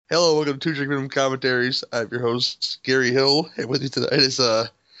Hello, welcome to Drink Room Commentaries. I'm your host, Gary Hill, and with me tonight is a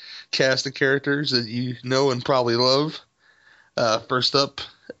cast of characters that you know and probably love. First up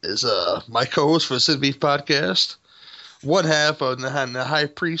is my co-host for the Sin Beef podcast, one half of the High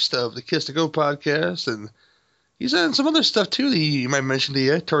Priest of the Kiss to Go podcast, and he's on some other stuff too that he might mention to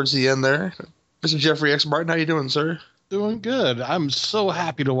you towards the end there. Mr. Jeffrey X. Martin, how you doing, sir? Doing good. I'm so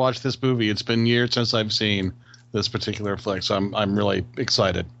happy to watch this movie. It's been years since I've seen this particular flick, so I'm really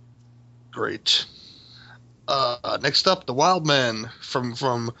excited. Great. Next up, the Wild Man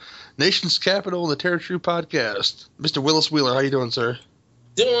from Nation's Capital and the Terror True podcast. Mr. Willis Wheeler, how you doing, sir?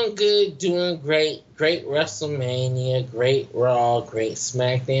 Doing good, doing great. Great WrestleMania, great Raw, great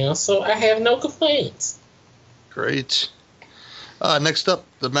SmackDown. So I have no complaints. Great. Next up,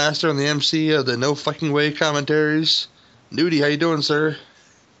 the master and the MC of the No Fucking Way commentaries. Nudie, how you doing, sir?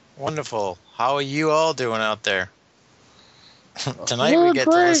 Wonderful. How are you all doing out there? Tonight We're we get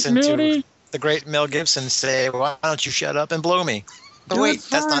great, to listen Nudie. to the great Mel Gibson say, "Why don't you shut up and blow me?" But Do wait, it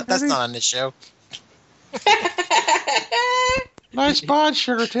that's fine, not Nudie. on this show. Nice bod,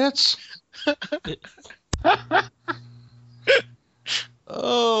 sugar tits.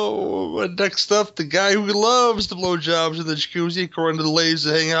 Oh, and next up, the guy who loves the blowjobs in the jacuzzi, according to the ladies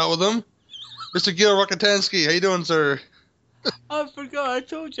that hang out with him, Mr. Gil Rockatansky. How you doing, sir? I forgot I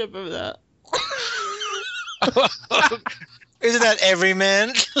told you about Isn't that every man?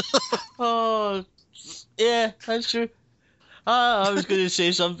 that. Oh, yeah, that's true. I was going to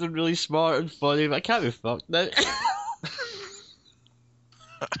say something really smart and funny, but I can't be fucked now.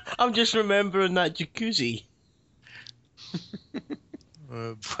 I'm just remembering that jacuzzi.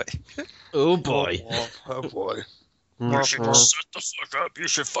 Oh boy. Oh boy. Oh, boy. You should just shut the fuck up. You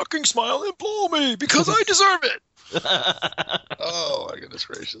should fucking smile and blow me because I deserve it. Oh, my goodness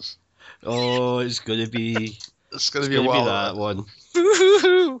gracious. Oh, it's going to be... It's going to It's be a going to be while. that one.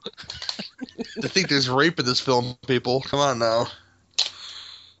 Woo-hoo-hoo. I think there's rape in this film, people. Come on now.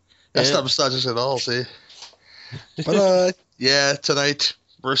 That's Yeah. not misogynist at all, see? But, yeah, tonight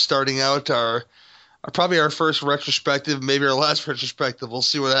we're starting out probably our first retrospective, maybe our last retrospective. We'll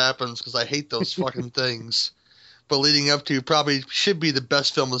see what happens, because I hate those fucking things. But leading up to probably should be the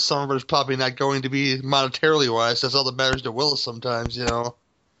best film of the summer, but it's probably not going to be monetarily wise. That's all that matters to Willis sometimes, you know.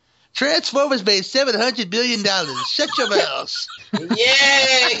 Transformers made $700 billion. Shut your mouth.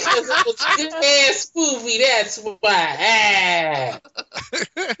 Yeah, because it was a good ass movie. That's why.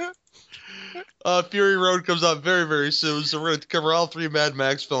 Fury Road comes out very, very soon, so we're going to cover all three Mad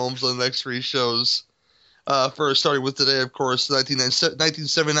Max films on the next three shows. First, starting with today, of course, the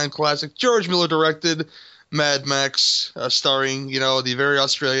 1979 classic, George Miller directed Mad Max, starring, the very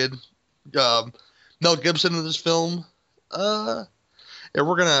Australian Mel Gibson in this film. And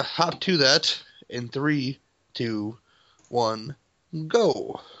we're going to hop to that in 3, 2, 1,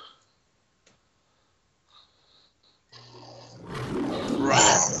 go.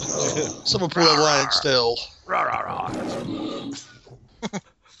 Someone pull that line still.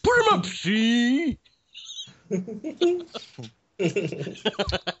 Put him up, see?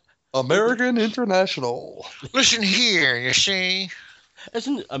 American International. Listen here, you see.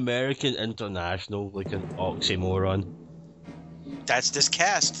 Isn't American International like an oxymoron? That's this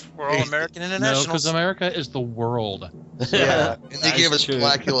cast. We're all American No, because internationals. America is the world. Yeah, and they That's gave us true.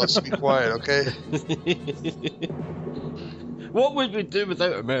 Blackula, so be quiet, okay? What would we do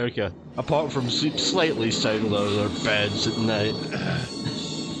without America, apart from sleep slightly sound on our beds at night?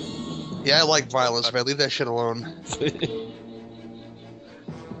 Yeah, I like violence, man. Leave that shit alone.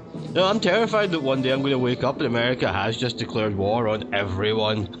 No, I'm terrified that one day I'm going to wake up and America has just declared war on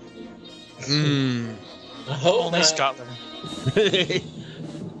everyone. Mmm. I hope Only not. Scotland.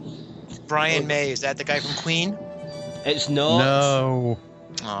 Brian May, is that the guy from Queen? It's not. No.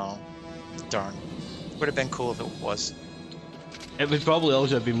 Oh, darn. Would have been cool if it was. It would probably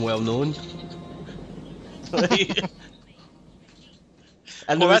also have been well known. And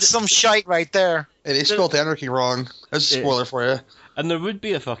Well, there that's would, some shite right there. Hey, they spelled anarchy wrong. That's a Yeah. spoiler for you. and there would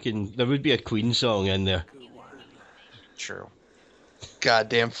be a Queen song in there. True.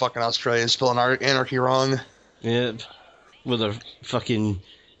 Goddamn fucking Australians spelling anarchy wrong. Yeah, with their fucking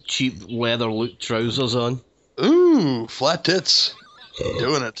cheap leather look trousers on. Ooh, flat tits.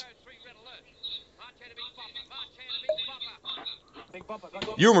 Doing it.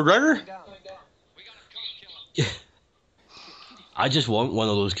 You McGregor? I just want one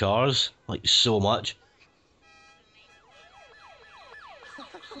of those cars, like so much.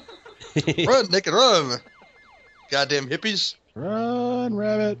 Run, Nick, and run. Goddamn hippies. Run,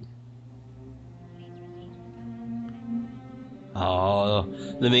 rabbit. Oh,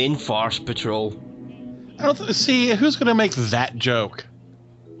 the main farce patrol. I don't see who's going to make that joke.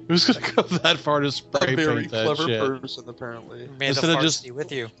 Who's gonna go that far to A spray very paint that clever shit? person, apparently. May the Instead of farce just- be with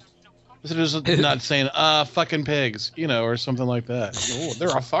you. Instead of just not saying fucking pigs, or something like that. Oh, they're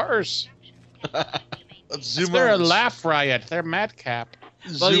a farce. Let's zoom They're a out. laugh riot. They're madcap.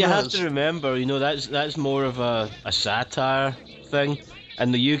 Well, Zoom you out. have to remember, that's more of a satire thing,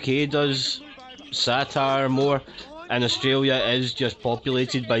 and the UK does satire more, and Australia is just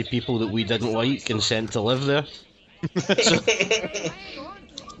populated by people that we didn't like and sent to live there.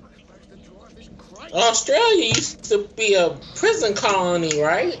 Australia used to be a prison colony,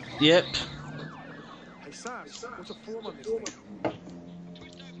 right? Yep.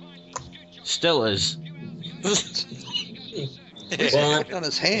 Still is. But On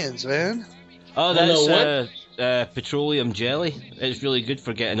his hands, man. Oh, You know that's petroleum jelly. It's really good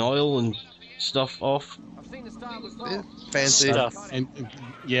for getting oil and stuff off. Yeah, fancy. Stuff. And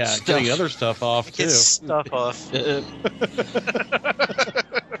yeah, Stuff. getting other stuff off too. Get stuff off.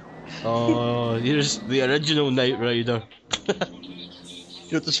 Oh, here's the original Knight Rider. You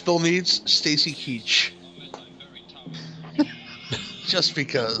know what this film needs? Stacy Keach. Just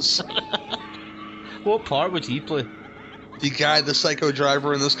because. What part would he play? The guy, the psycho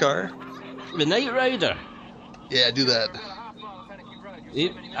driver in this car? The Knight Rider. Yeah, do that.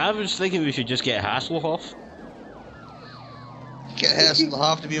 I was thinking we should just get Hasselhoff. Can't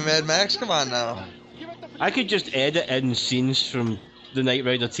Hasselhoff to be Mad Max? Come on now. I could just edit in scenes from the Knight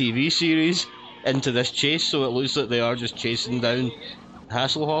Rider TV series into this chase, so it looks like they are just chasing down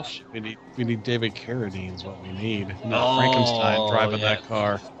Hasselhoff. We need David Carradine is what we need. Not Frankenstein driving yeah. that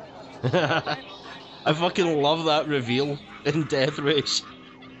car. I fucking love that reveal in Death Race.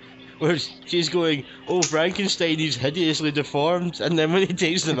 Where she's going, oh, Frankenstein, he's hideously deformed, and then when he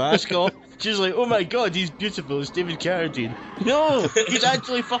takes the mask off, she's like, oh my god, he's beautiful, it's David Carradine. No, he's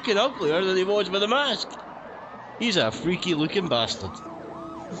actually fucking uglier than he was with a mask. He's a freaky looking bastard.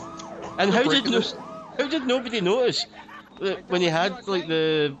 And how did nobody notice that when he had like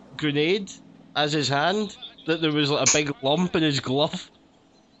the grenade as his hand, that there was like a big lump in his glove?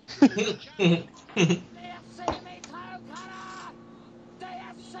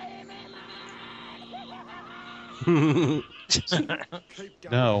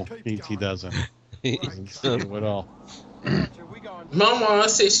 No, he doesn't. He doesn't see you at all. my mom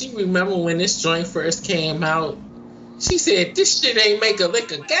said she remember when this joint first came out. She said this shit ain't make a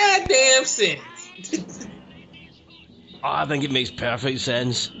lick of goddamn sense. Oh, I think it makes perfect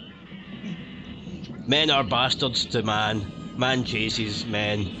sense. Men are bastards to man. Man chases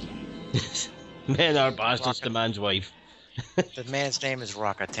men. Men are bastards to man's wife. The man's name is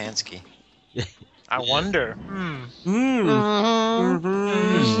Rockatansky. I wonder.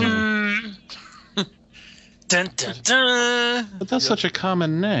 Dun, dun, dun. But that's such a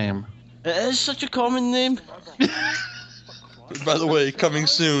common name. It is such a common name. By the way, coming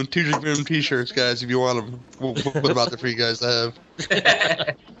soon, 2 Drink Room t-shirts, guys, if you want them. We'll put them out there for you guys to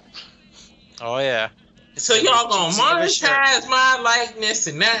have. Oh yeah. So y'all gonna monetize my likeness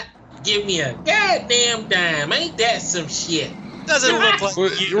and not give me a goddamn dime? Ain't that some shit? Doesn't look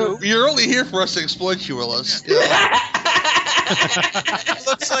like you. You're only here for us to exploit you, Willis.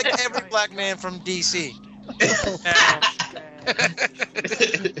 Looks like every black man from DC.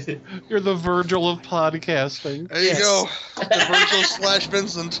 You're the Virgil of podcasting. There you go. The Virgil /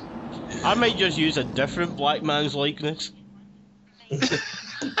 Vincent. I might just use a different black man's likeness.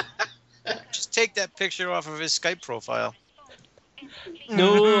 Just take that picture off of his Skype profile.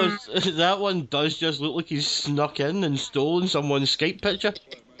 No, that one does just look like he's snuck in and stolen someone's Skype picture.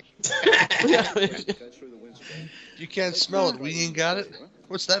 You can't smell it. We ain't got it.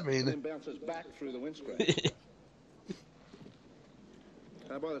 What's that mean?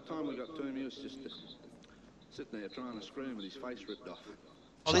 By the time we got to him, he was just sitting there trying to scream with his face ripped off.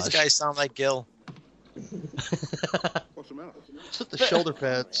 All these guys sound like Gil. What's the matter? What's with the shoulder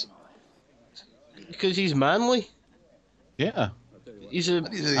pads? Because he's manly. Yeah. He's a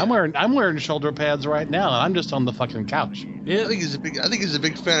I'm wearing shoulder pads right now, and I'm just on the fucking couch. yeah. I think he's a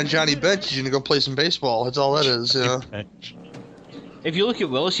big fan of Johnny Bench. He's gonna go play some baseball. That's all that is, you know. If you look at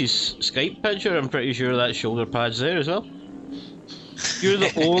Willis's Skype picture, I'm pretty sure that shoulder pad's there as well. You're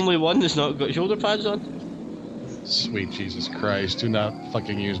the only one that's not got shoulder pads on. Sweet Jesus Christ! Do not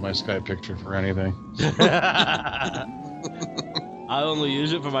fucking use my Skype picture for anything. I only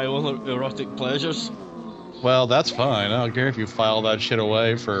use it for my own erotic pleasures. Well, that's fine. I don't care if you file that shit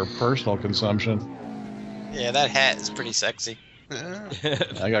away for personal consumption. Yeah, that hat is pretty sexy. Yeah.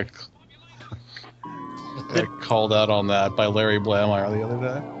 I got called out on that by Larry Blamire the other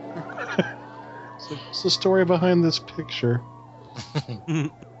day. What's the story behind this picture?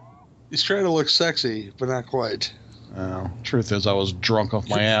 He's trying to look sexy, but not quite.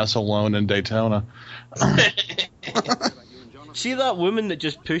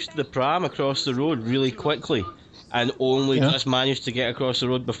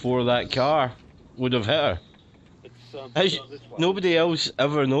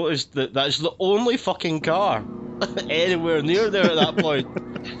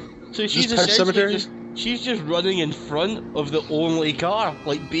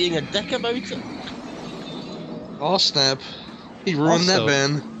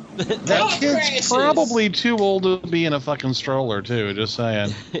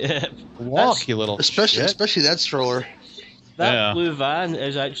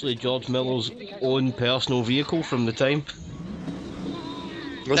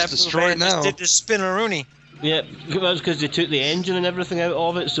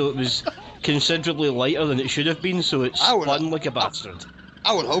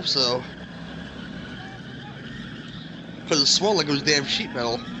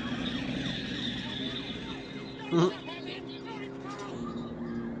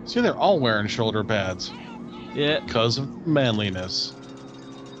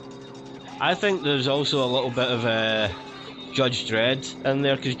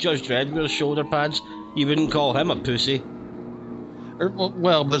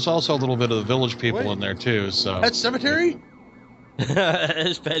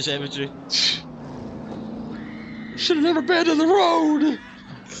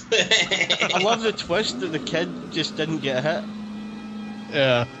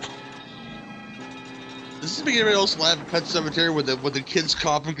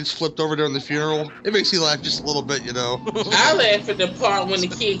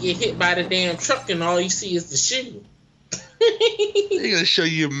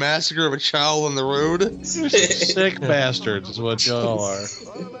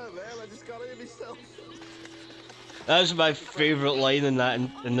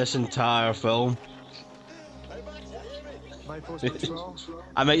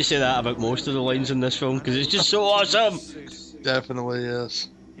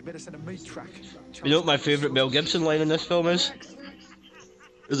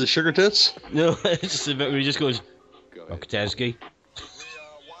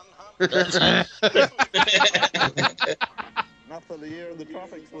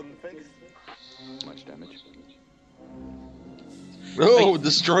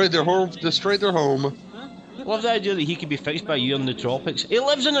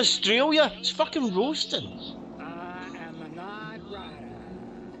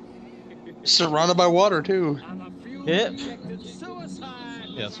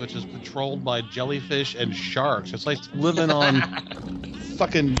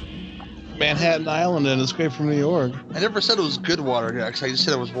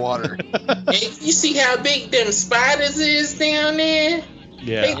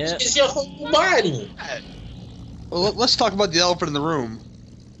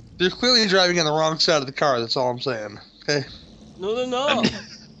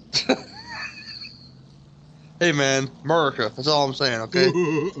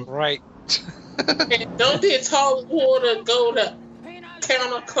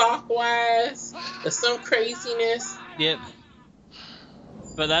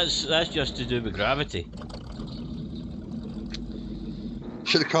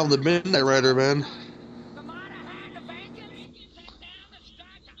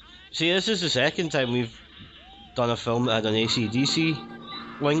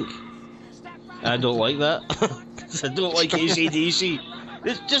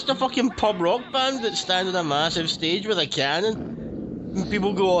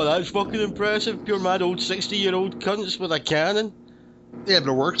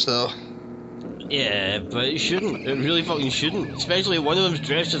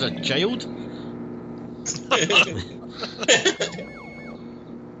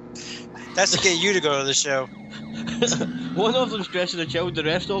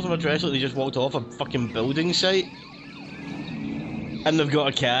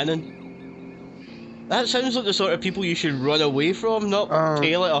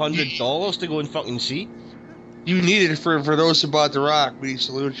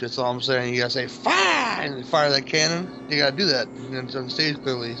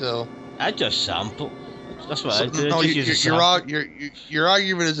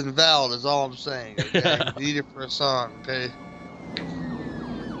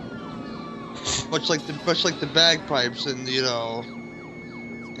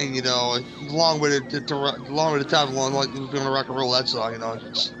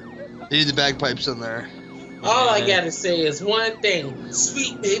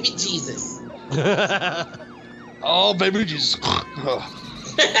 Oh, baby, Jesus. Get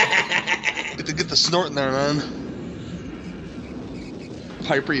the snort in there, man.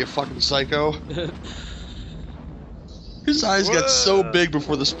 Piper, you fucking psycho. His eyes got so big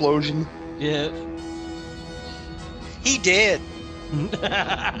before the explosion. Yeah. He did.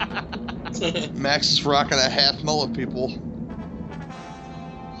 Max is rocking a half mullet, people.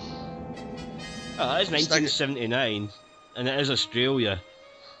 Oh, it's 1979, and it is Australia.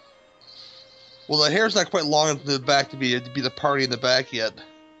 Well, the hair's not quite long enough in the back to be the party in the back yet.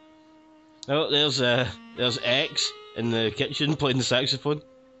 Oh, there's X in the kitchen playing the saxophone.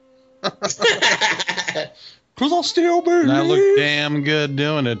 Cause I'll still believe. And I look damn good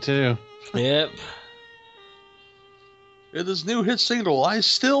doing it too. Yep. In this new hit single, I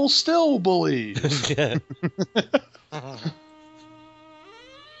still believe.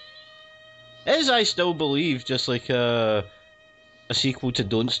 Is I Still Believe just like a sequel to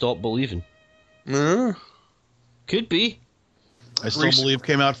Don't Stop Believing? Could be. I Still Believe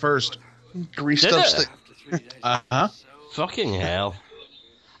came out first. Greased Did up it? stick. Uh-huh. Fucking hell.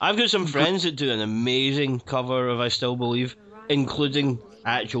 I've got some friends that do an amazing cover of I Still Believe, including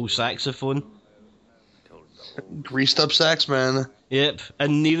actual saxophone. Greased up sax, man. Yep,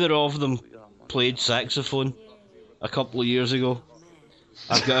 and neither of them played saxophone a couple of years ago.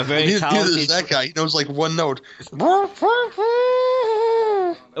 I've got a very Neither talented... is that guy. He knows like one note.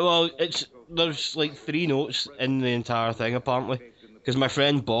 Well, there's like 3 notes in the entire thing, apparently. Because my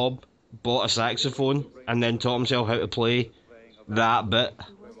friend Bob bought a saxophone and then taught himself how to play that bit.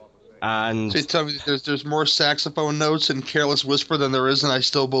 And So you tell me there's more saxophone notes in Careless Whisper than there is in I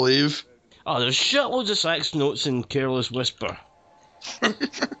Still Believe? oh, there's shitloads of sax notes in Careless Whisper.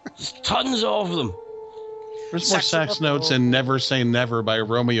 There's tons of them. There's more sax notes in Never Say Never by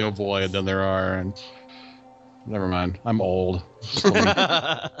Romeo Void than there are. And never mind. I'm old.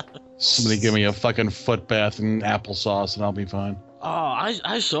 Somebody give me a fucking foot bath and applesauce and I'll be fine. Oh,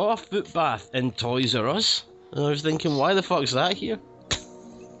 I saw a foot bath in Toys R Us. And I was thinking, why the fuck's that here?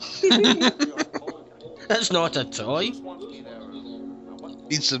 That's not a toy.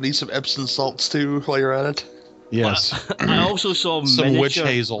 Need some Epsom salts too while you're at it. Yes. I also saw Some witch miniature...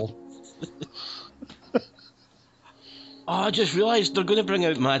 hazel. Oh, I just realised they're going to bring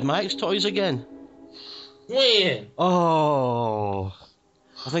out Mad Max toys again. When? Oh,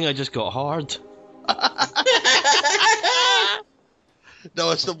 I think I just got hard.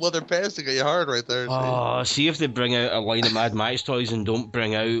 No, it's the leather pants that got you hard right there. Oh, see if they bring out a line of Mad Max toys and don't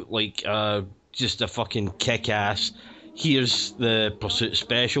bring out like just a fucking kick-ass. Here's the Pursuit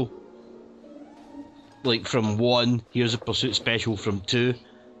Special. Like from 1, here's a Pursuit Special from 2.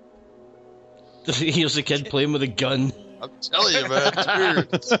 Here's a kid playing with a gun. I'm telling you, man, it's weird.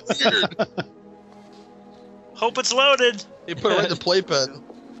 It's weird. Hope it's loaded. He put it right in the playpen.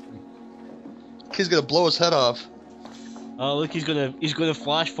 Kid's gonna blow his head off. Oh look, he's gonna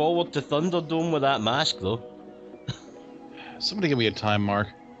flash forward to Thunderdome with that mask though. Somebody give me a time mark.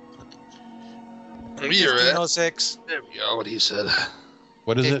 You're it. 1506. There we go. What he said.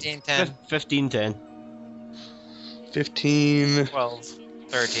 What is it? 1510. 15:10. 15. 12.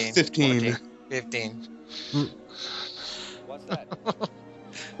 13. 15. 14, 15. What's that?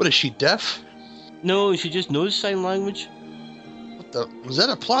 What is she, deaf? No, she just knows sign language. What the? Was that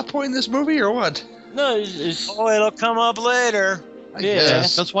a plot point in this movie or what? No, it's Oh, it'll come up later. I Yeah.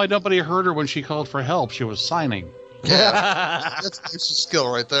 guess. That's why nobody heard her when she called for help. She was signing. Yeah. That's a skill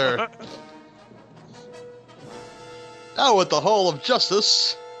right there. Now with the Hall of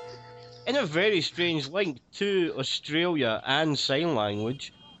Justice. in a very strange link to Australia and sign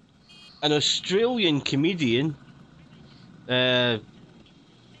language. An Australian comedian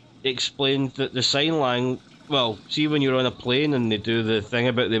explained that the sign language, well, see when you're on a plane and they do the thing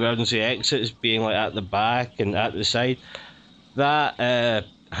about the emergency exits being like at the back and at the side, that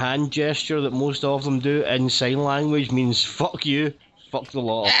hand gesture that most of them do in sign language means fuck you, fuck the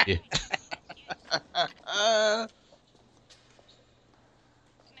lot of you.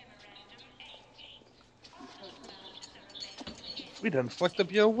 We done fucked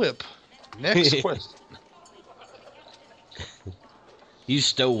up your whip. Next question. He's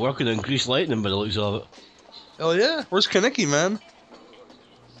still working on Grease Lightning by the looks of Hell yeah. Where's Kaneki, man?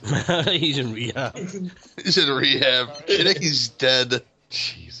 it. He's in rehab. He's in rehab. Kaneki's dead.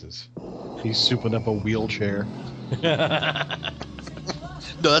 Jesus. He's souping up a wheelchair. No,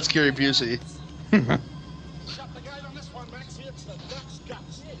 that's Gary Busey.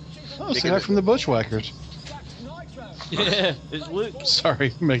 Oh, it's the guy from the Bushwhackers. Yeah, it's Luke.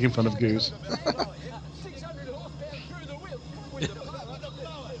 Sorry, making fun of Goose.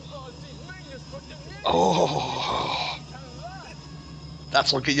 Oh.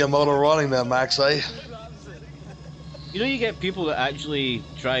 That's what get your motor running there, Max, eh? You know, you get people that actually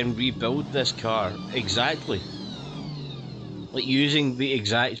try and rebuild this car exactly, like using the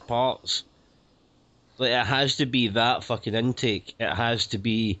exact parts. Like, it has to be that fucking intake. It has to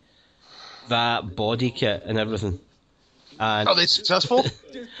be that body kit and everything. And Are they successful?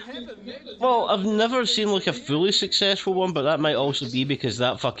 well, I've never seen like a fully successful one, but that might also be because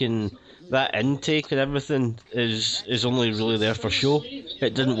that intake and everything is only really there for show.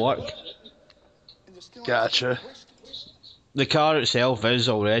 It didn't work. Gotcha. The car itself is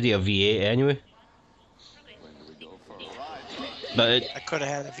already a V8 anyway. But I could have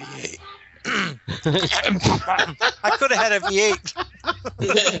had a V8. I could have had a V8.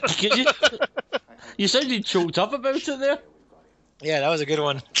 you sounded choked up about it there. Yeah, that was a good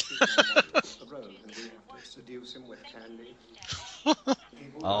one.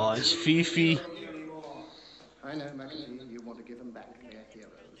 Oh, it's Fifi. I know, Magazine, you want to give them back their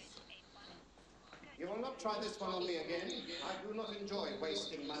heroes. You will not try this one on me again. I do not enjoy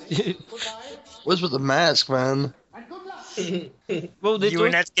wasting money. Goodbye. What's with the mask, man? And good luck. Well, You were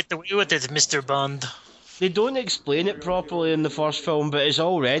not get away with it, Mr. Bond. they don't explain it properly in the first film, but it's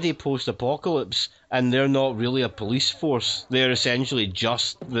already post-apocalypse, and they're not really a police force. They're essentially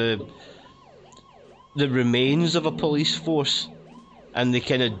just the remains of a police force, and they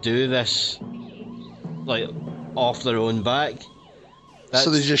kind of do this like off their own back. So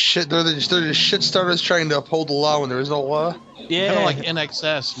they're just shit starters trying to uphold the law when there is no law. Yeah, Kind of like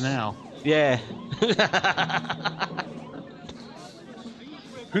NXS now. yeah.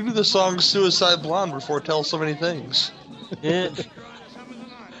 Who knew the song "Suicide Blonde" would foretell so many things? Yeah.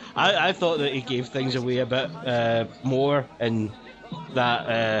 I thought that he gave things away a bit more in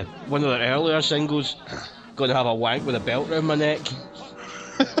that one of their earlier singles, "Gonna Have a Wank with a Belt Around My Neck."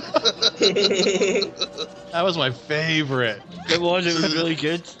 That was my favorite. It was really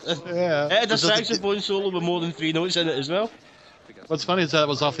good. Yeah. It had a saxophone solo with more than 3 notes in it as well. What's funny is that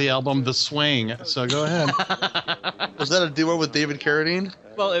was off the album The Swing, so go ahead. Was that a duo with David Carradine?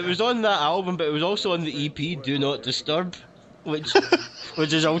 Well, it was on that album, but it was also on the EP Do Not Disturb, which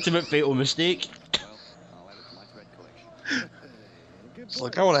is Ultimate Fatal Mistake. It's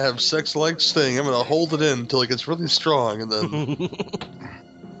like, I want to have sex like Sting. I'm going to hold it in until it gets really strong and then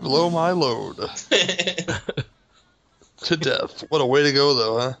blow my load to death. What a way to go,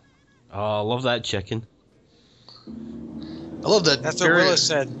 though, huh? Oh, I love that chicken. I love that. That's what Willis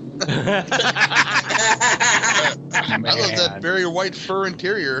said. I love that very white fur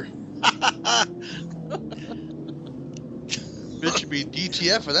interior. It should be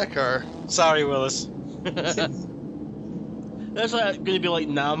DTF in that car. Sorry, Willis. That's like going to be like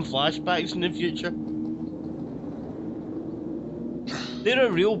Nam flashbacks in the future. They're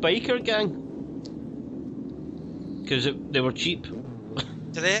a real biker gang. Because they were cheap.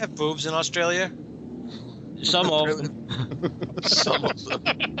 Do they have boobs in Australia? Some of them. Some of them.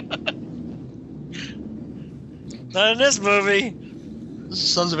 Not in this movie. This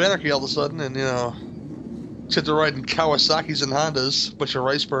is Sons of Anarchy all of a sudden, and except they're riding Kawasaki's and Hondas, bunch of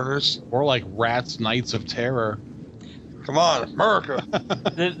rice burners. Or like Rats Knights of Terror. Come on, America.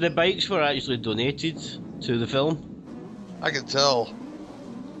 The bikes were actually donated to the film. I can tell.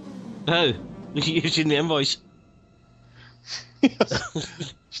 How? You've seen the invoice.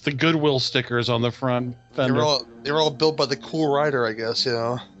 It's the Goodwill stickers on the front fender. They were all built by the Cool Rider, I guess,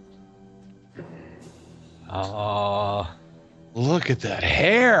 Oh. Look at that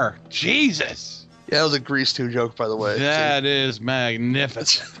hair! Jesus! Yeah, that was a Grease 2 joke, by the way. That is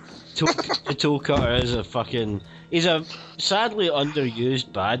magnificent. The toe cutter is a fucking... He's a sadly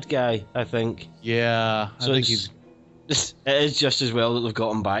underused bad guy, I think. Yeah, I think he's... It is just as well that they've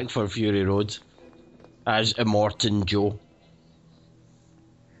got him back for Fury Road as Immortan Joe.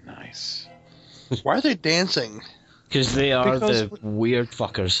 Nice. Why are they dancing? Because they are the weird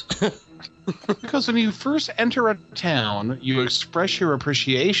fuckers. Because when you first enter a town, you express your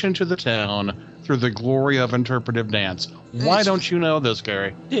appreciation to the town through the glory of interpretive dance. Why don't you know this,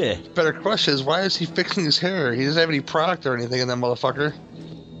 Gary? Yeah. Better question is, why is he fixing his hair? He doesn't have any product or anything in that motherfucker.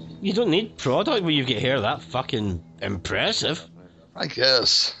 You don't need product when you get hair that fucking impressive. I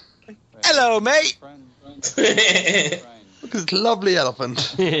guess. Hello, mate. Look at this lovely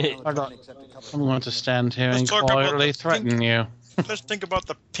elephant. I'm going to stand here and Let's talk about quietly the threaten you. Let's think about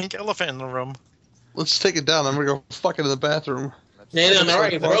the pink elephant in the room. Let's take it down. I'm gonna go fuck it in the bathroom. They done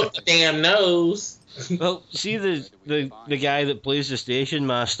already broke the damn nose. Well, see the guy that plays the station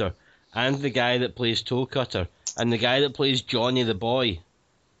master, and the guy that plays Toe Cutter, and the guy that plays Johnny the Boy.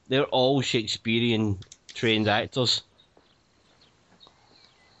 They're all Shakespearean trained actors.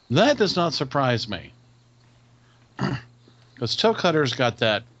 That does not surprise me. Because Toe Cutter's got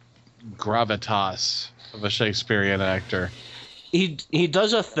that gravitas. of a Shakespearean actor. He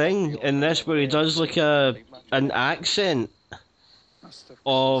does a thing in this where he does like an accent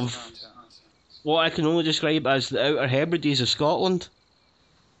of what I can only describe as the Outer Hebrides of Scotland.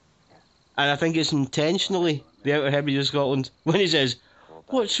 And I think it's intentionally the Outer Hebrides of Scotland when he says,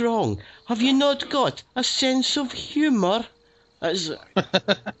 "What's wrong? Have you not got a sense of humour?"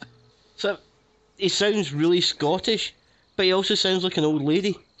 So he sounds really Scottish, but he also sounds like an old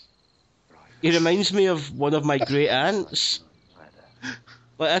lady. He reminds me of one of my great aunts.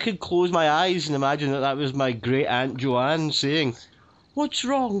 Like, I could close my eyes and imagine that was my great aunt Joanne saying, "What's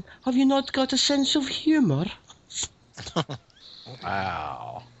wrong? Have you not got a sense of humour?"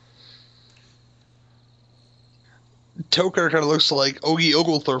 Wow. Toker kind of looks like Ogie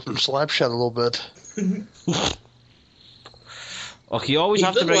Oglethorpe from Slapshot a little bit. Okay, you always He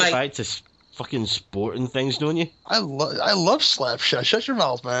have to look bring like- it back to fucking sporting things, don't you? I love Slapshot. Shut your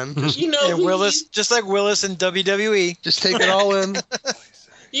mouth, man. You know And who Willis, just like Willis in WWE. Just take it all in.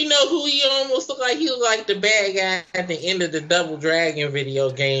 You know who he almost looked like? He looked like the bad guy at the end of the Double Dragon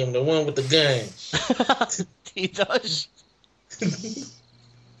video game, the one with the gun. He does.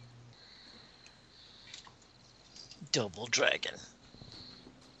 Double Dragon.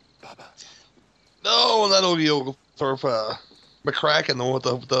 No, not Ogie Oglethorpe. McCracken, the one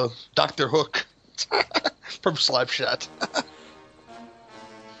with the Dr. Hook from Slapshot.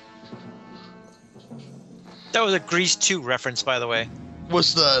 That was a Grease 2 reference, by the way.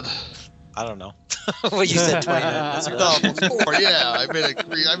 What's that? I don't know. What you said 20 minutes ago. No, before, yeah, I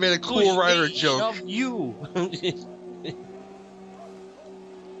made a cool Rider Push me, joke. shove you.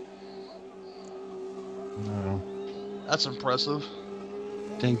 No. That's impressive.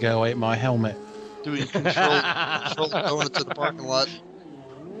 Dingo ate my helmet. Doing control going into the parking lot.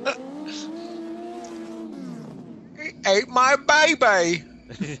 He ate my baby.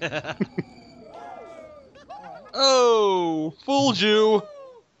 Oh, fooled you.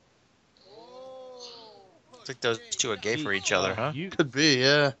 Looks like those two are gay for each other, huh? You Could be,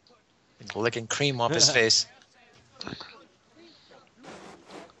 yeah. Licking cream off his face.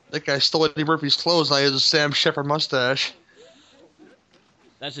 That guy stole Eddie Murphy's clothes and I has a Sam Shepard mustache.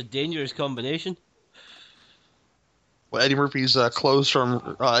 That's a dangerous combination. Well, Eddie Murphy's clothes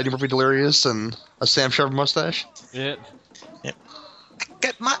from Eddie Murphy Delirious and a Sam Shepard mustache. Yep.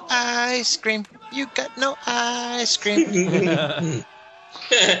 Got my ice cream. You got no ice cream.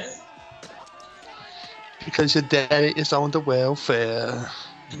 Because your daddy is on the welfare.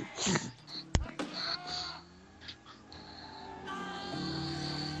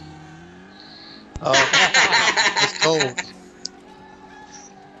 Oh, it's cold.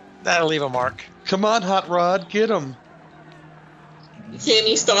 That'll leave a mark. Come on, Hot Rod, get him. Can't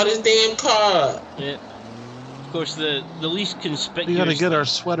he start his damn car? Yeah. Of course, the least conspicuous. We gotta get our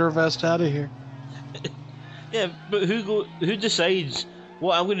sweater vest out of here. Yeah, but who decides?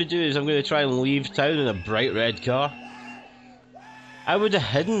 What I'm going to do is I'm going to try and leave town in a bright red car. I would have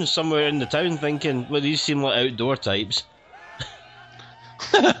hidden somewhere in the town thinking, well, these seem like outdoor types.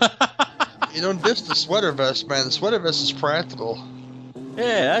 You don't diss the sweater vest, man. The sweater vest is practical.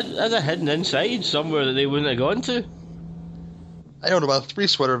 Yeah, I'd have hidden inside somewhere that they wouldn't have gone to. I own about 3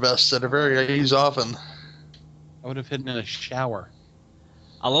 sweater vests that I use often. I would have hidden in a shower.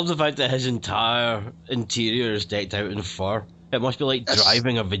 I love the fact that his entire interior is decked out in fur. It must be like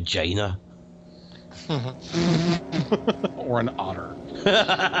driving a vagina. Or an otter.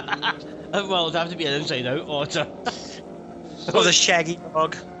 Well, it'd have to be an inside-out otter. Oh, the shaggy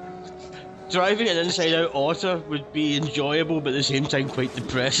dog. Driving an inside-out otter would be enjoyable, but at the same time quite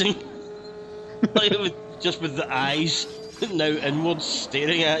depressing. Like, just with the eyes now inwards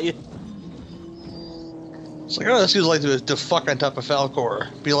staring at you. It's like, oh, this feels like to fuck on top of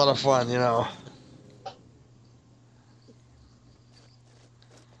Falcor. Be a lot of fun, you know.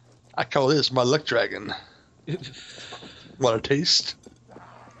 I call this my luck dragon. Want a taste?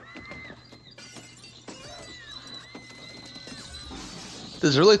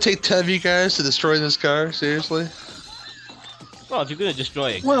 Does it really take 10 of you guys to destroy this car? Seriously? Well, if you're going to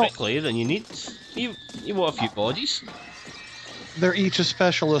destroy it Well- quickly, then you want a few bodies. They're each a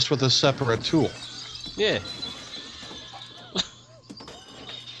specialist with a separate tool. Yeah.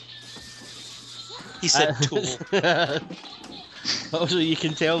 He said tool. Also, you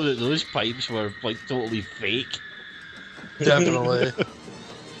can tell that those pipes were like totally fake. Definitely.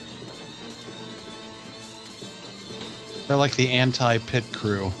 They're like the anti-pit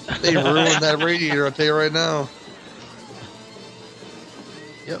crew. They ruined that radiator, I'll tell you right now.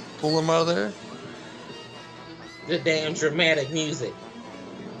 Yep, pull them out of there. The damn dramatic music.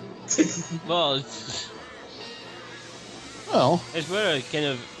 Well, Well, it's where I kind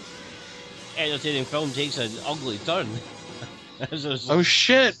of entertaining film takes an ugly turn. Oh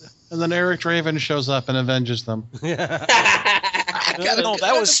shit! And then Eric Draven shows up and avenges them. No,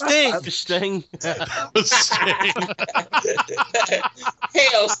 that was Sting. Sting.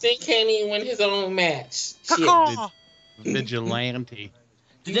 Hell, Sting can't even win his own match. Shit. Vigilante.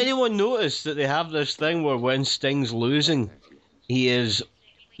 Did anyone notice that they have this thing where when Sting's losing, he is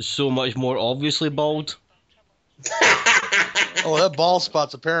so much more obviously bald? Oh, that bald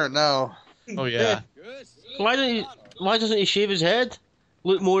spot's apparent now. Oh yeah. Why doesn't he shave his head?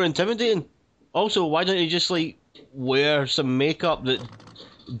 Look more intimidating. Also, why don't he just like wear some makeup that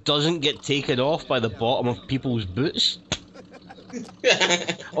doesn't get taken off by the bottom of people's boots?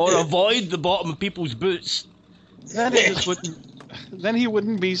 Or avoid the bottom of people's boots? Then he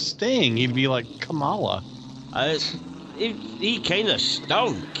wouldn't be Sting. He'd be like Kamala. He kind of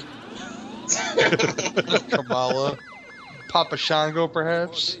stunk. Kamala. Papa Shango,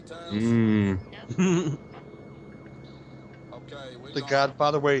 perhaps? The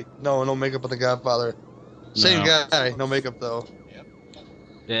Godfather? Wait, no makeup on the Godfather. Same guy, no makeup though.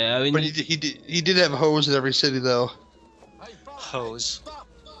 Yeah, I mean, but he did have hoes in every city though. Hose.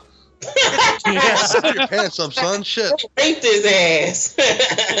 Put your pants up, son. Shit. Raped his ass.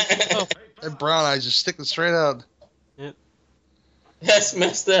 That brown eye just sticking straight out. Yep. That's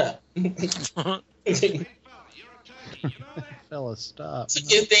messed up. Fella, stop. Took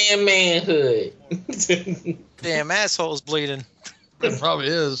his damn manhood. Damn asshole's bleeding. It probably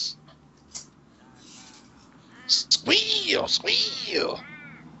is. Squeal, squeal.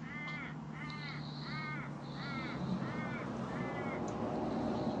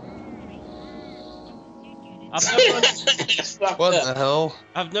 What the hell?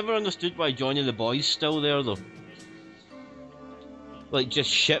 I've never understood why Johnny the Boy's still there though. Like just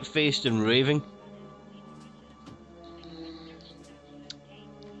shit-faced and raving.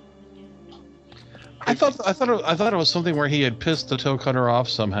 I thought it was something where he had pissed the toe cutter off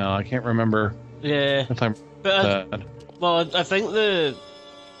somehow. I can't remember. Yeah. If I'm But I think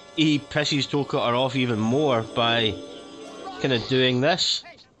he pisses toe cutter off even more by kind of doing this.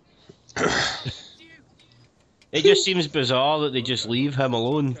 It just seems bizarre that they just leave him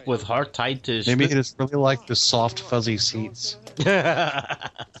alone with her tied to his Maybe he foot. just really liked the soft, fuzzy seats. You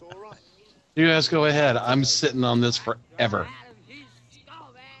guys go ahead. I'm sitting on this forever.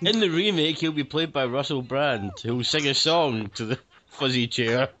 In the remake, he'll be played by Russell Brand, who'll sing a song to the fuzzy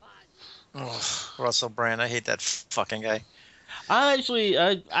chair. Oh, Russell Brand, I hate that fucking guy. I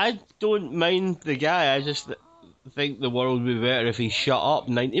don't mind the guy. I just think the world would be better if he shut up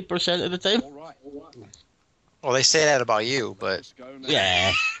 90% of the time. Well, they say that about you, but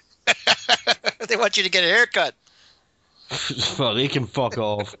Yeah. they want you to get a haircut. Well, they can fuck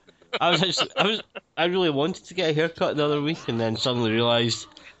off. I really wanted to get a haircut the other week, and then suddenly realised,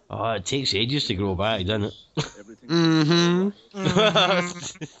 oh, it takes ages to grow back, doesn't it? Mm-hmm.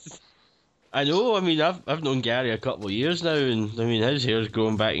 I know. I mean, I've known Gary a couple of years now, and I mean his hair's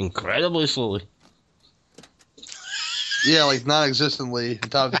growing back incredibly slowly. Yeah, like non-existently, the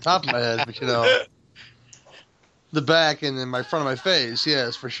top of my head, but you know, the back and then my front of my face,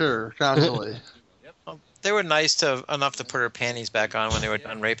 yes, for sure, constantly. They were nice enough to put her panties back on when they were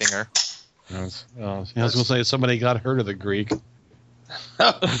done raping her. I was going to say somebody got hurt of the Greek.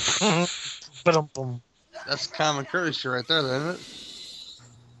 Ba-dum-bum. That's common courtesy right there, isn't it?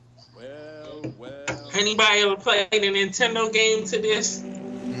 Anybody ever played a Nintendo game to this?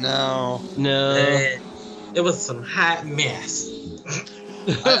 No. It was some hot mess.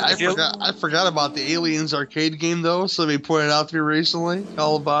 I forgot about the Aliens arcade game though. Somebody pointed out to me recently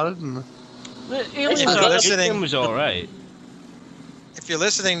all about it, and The Aliens game was alright. If you're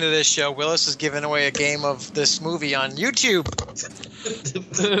listening to this show, Willis is giving away a game of this movie on YouTube.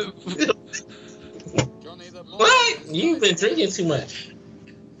 What? You've been drinking too much.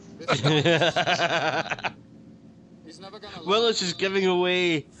 Willis is giving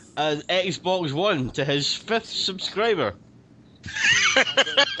away an Xbox One to his 5th subscriber.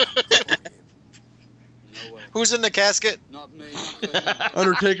 Who's in the casket?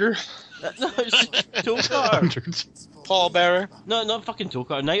 Undertaker. No, it's Tokar. Paul Bearer. No, not fucking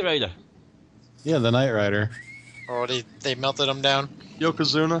Tokar. Knight Rider. Yeah, the Knight Rider. Oh, they melted him down.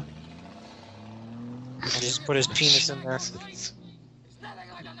 Yokozuna. He just put his penis in there.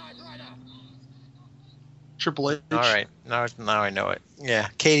 Triple H. All right, now I know it. Yeah,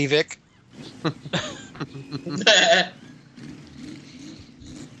 Katie Vick.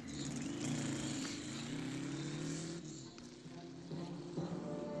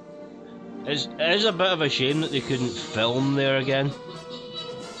 It is a bit of a shame that they couldn't film there again.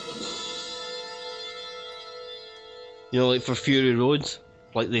 You know, like for Fury Road.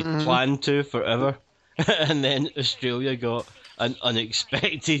 like they planned to forever, and then Australia got an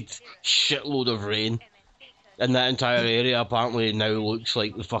unexpected shitload of rain, and that entire area apparently now looks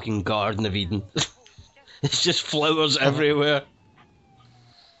like the fucking Garden of Eden. It's just flowers everywhere.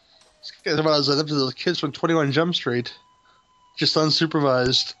 This guy's about as up to the kids from 21 Jump Street. Just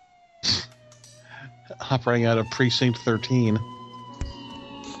unsupervised. Operating out of Precinct 13.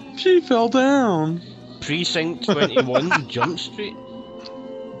 She fell down. Precinct 21 Jump Street?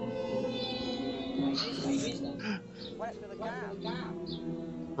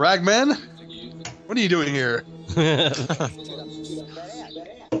 Ragman? What are you doing here?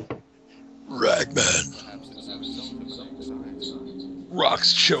 Ragman.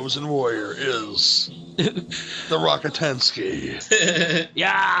 Rock's chosen warrior is the Rockatansky.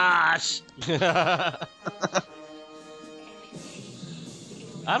 Yes!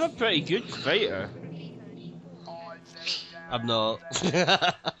 I'm a pretty good fighter. I'm not.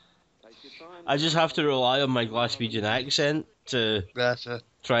 I just have to rely on my Glaswegian accent to Gotcha.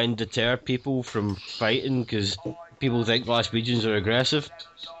 try and deter people from fighting, because people think Glaswegians are aggressive.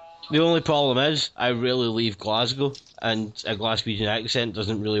 The only problem is, I rarely leave Glasgow, and a Glaswegian accent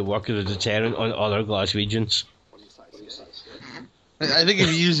doesn't really work as a deterrent on other Glaswegians. I think if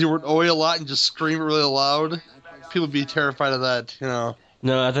you use the word oi a lot and just scream it really loud, people would be terrified of that, you know.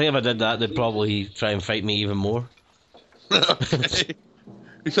 No, I think if I did that, they'd probably try and fight me even more. Okay.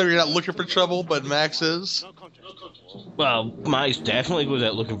 Except you're not looking for trouble, but Max is. Well, Max definitely goes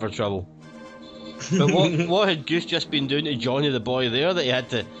out looking for trouble. But what had Goose just been doing to Johnny the boy there that he had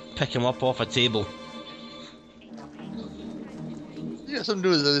to pick him up off a table? Yeah, something to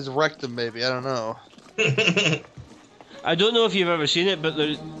do with his rectum, maybe. I don't know. I don't know if you've ever seen it, but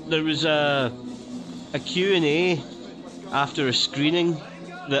there was a Q&A after a screening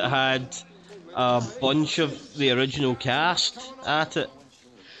that had a bunch of the original cast at it,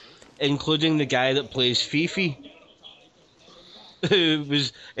 including the guy that plays Fifi, who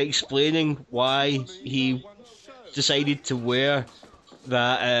was explaining why he decided to wear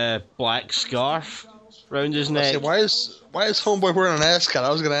that black scarf round his neck. Say, why is Homeboy wearing an ascot?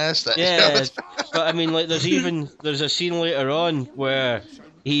 I was going to ask that. Yeah, but I mean, like, there's a scene later on where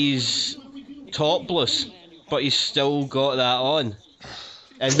he's topless, but he's still got that on,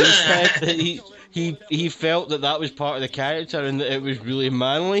 and he said that he felt that was part of the character and that it was really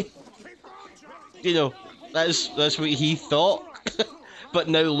manly. You know, that's what he thought. But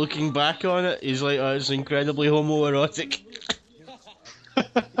now looking back on it, he's like, oh, it's incredibly homoerotic.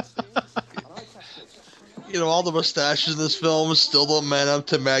 You know, all the mustaches in this film still don't man up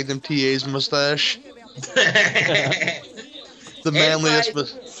to Magnum TA's mustache. The manliest.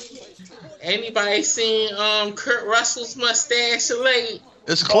 Anybody seen Kurt Russell's mustache lately?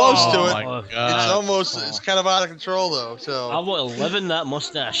 It's close to it. My God. It's almost. It's kind of out of control though. So I want to live in that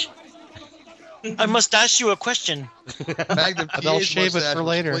mustache. I must ask you a question. Magnum And I'll TA's shave it mustache for was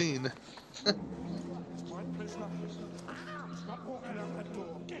later. clean.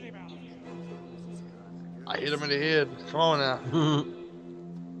 I hit him in the head. Come on now.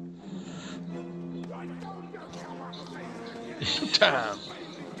 Time.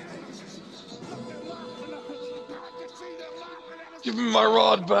 Give me my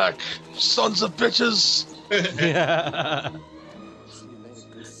rod back, sons of bitches.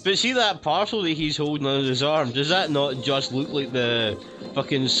 But see that parcel that he's holding on his arm, does that not just look like the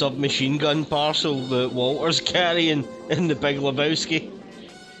fucking submachine gun parcel that Walter's carrying in The Big Lebowski?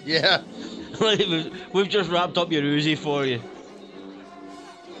 Yeah. Like, we've just wrapped up your Uzi for you.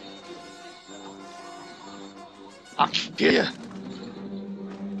 I'll kill you.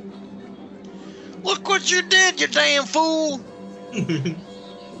 Look what you did, you damn fool! He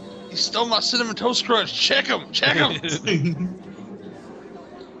stole my cinnamon toast crunch. Check him. Check him.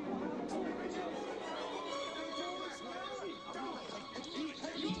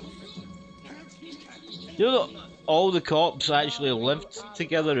 You know that all the cops actually lived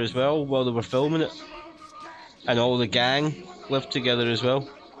together as well while they were filming it, and all the gang lived together as well.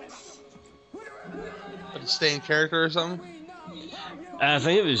 But stay in character or something. I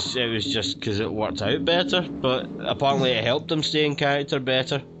think it was just because it worked out better, but apparently it helped them stay in character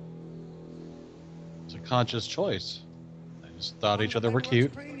better. It's a conscious choice. They just thought each other were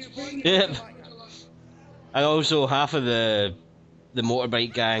cute. Yep. And also half of the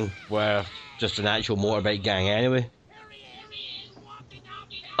motorbike gang were just an actual motorbike gang anyway.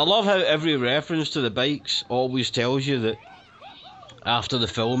 I love how every reference to the bikes always tells you that after the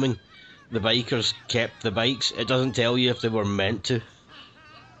filming, the bikers kept the bikes. It doesn't tell you if they were meant to.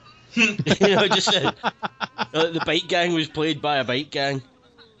 You know, it just said the bike gang was played by a bike gang,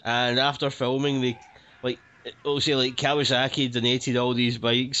 and after filming, say like Kawasaki donated all these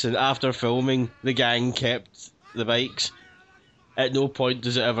bikes, and after filming, the gang kept the bikes. At no point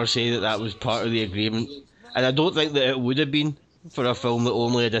does it ever say that was part of the agreement, and I don't think that it would have been for a film that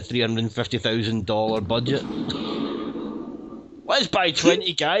only had a $350,000 budget. Let's buy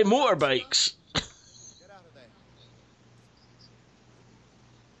 20 guy motorbikes. Get out of there.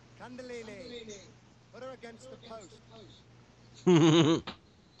 Candelini. Put her against the post.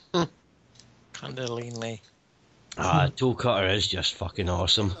 Condolini. Tool Cutter is just fucking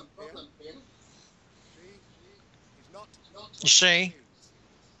awesome. You see?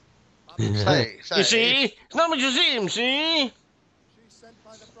 Say. You see? It's not what you seem, see? She's sent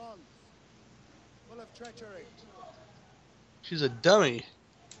by the bronze. Full of treachery. She's a dummy.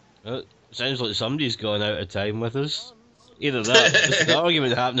 Sounds like somebody's gone out of time with us. Either that or just an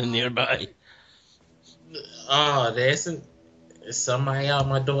argument happening nearby. Oh, there's somebody out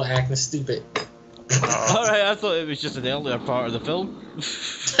my door acting stupid. Alright, I thought it was just an earlier part of the film.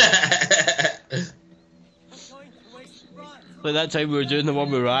 Like that time we were doing the one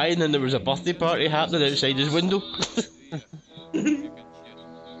with Ryan and there was a birthday party happening outside his window.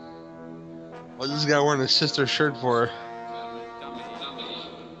 What's this guy wearing his sister's shirt for?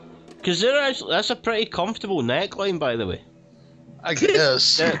 Because that's a pretty comfortable neckline, by the way. I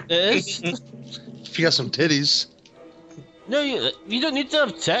guess. It is. If you got some titties. No, you don't need to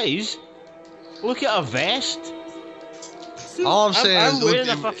have titties. Look at a vest. All I'm saying I'm is...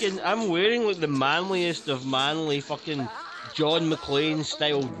 wearing I'm wearing like the manliest of manly fucking John McClane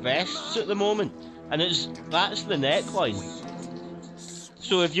style vests at the moment. And that's the neckline.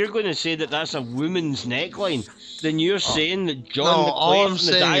 So if you're going to say that that's a woman's neckline, then you're saying that John McClane from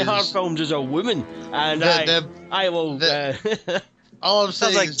the Die Hard films is a woman. And I will... all I'm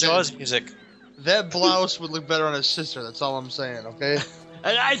saying Sounds like is Jaws music. that blouse would look better on his sister. That's all I'm saying, okay?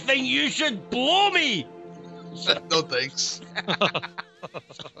 And I think you should blow me! No thanks.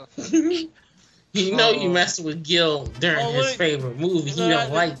 You know you messing with Gil during his favorite movie. He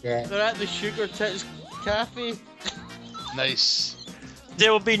don't like that. They're at the Sugar Tits Cafe. Nice.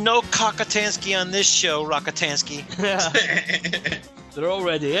 There will be no Cockatansky on this show, Rockatansky. There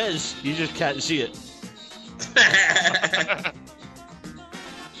already is. You just can't see it.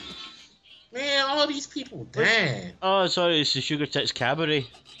 Man, all these people dying. Oh, sorry, it's the Sugar Tits Cabaret.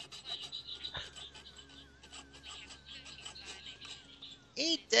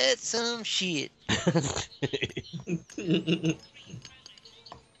 Ain't that some shit?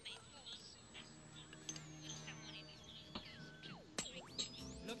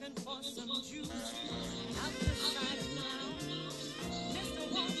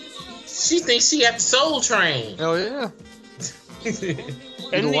 She thinks she at the Soul Train. Hell yeah.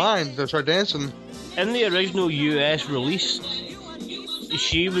 In the line, they start dancing. In the original US release,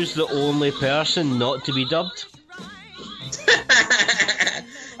 she was the only person not to be dubbed.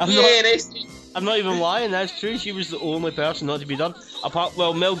 I'm not even lying, that's true. She was the only person not to be dubbed.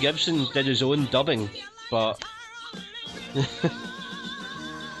 Well, Mel Gibson did his own dubbing, but...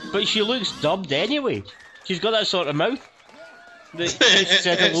 but she looks dubbed anyway. She's got that sort of mouth. That she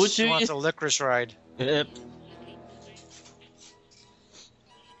said hello to She wants you. a licorice ride. Yep.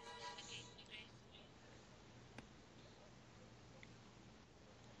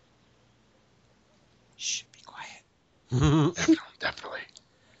 Shh, be quiet. Definitely.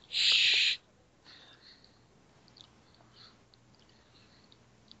 Shh.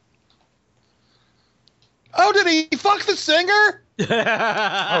 Oh, did he fuck the singer?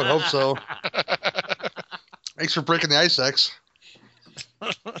 I would hope so. Thanks for breaking the ice, X.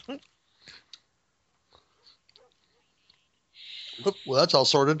 Well, that's all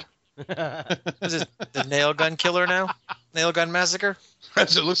sorted. Is it the nail gun killer now? Nail gun massacre?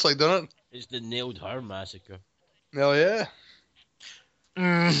 That's what it looks like, doesn't it? It's the Nailed Her Massacre. Hell yeah.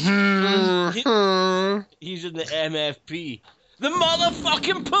 He's in the MFP. The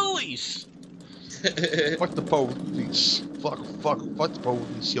motherfucking police! Fuck the police. Fuck the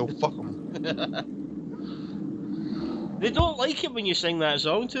police. Yo, fuck them. They don't like it when you sing that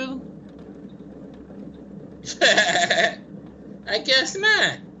song to them. I guess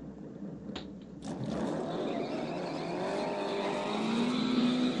not.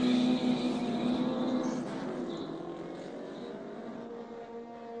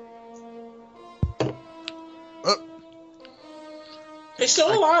 They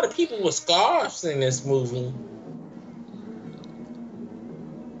show a lot of people with scarves in this movie.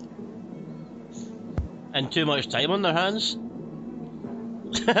 And too much time on their hands.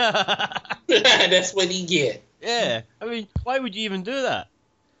 That's what he get. Yeah, I mean, why would you even do that?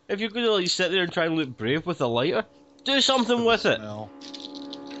 If you're going to like sit there and try and look brave with a lighter, do something with it.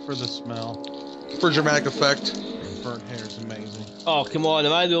 For the smell. For dramatic effect. Burnt hair is amazing. Oh, come on,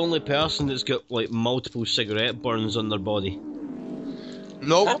 am I the only person that's got, like, multiple cigarette burns on their body?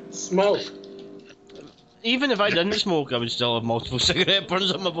 Nope. Smoke. Even if I didn't smoke, I would still have multiple cigarette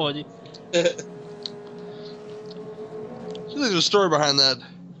burns on my body. So there's a story behind that.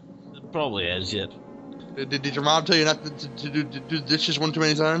 It probably is, yeah. Did your mom tell you not to do dishes one too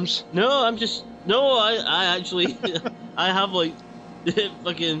many times? No, I'm just... No, I actually... I have, like,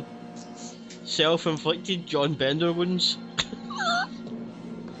 fucking self-inflicted John Bender wounds.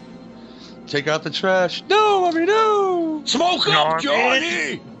 Take out the trash. No, mommy, no! Smoke up,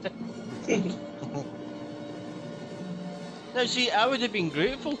 Johnny! Now, see, I would have been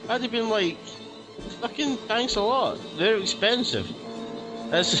grateful. I'd have been like, fucking thanks a lot. They're expensive.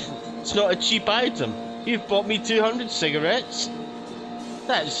 It's not a cheap item. You've bought me 200 cigarettes.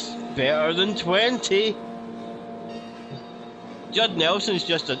 That's better than 20. Judd Nelson's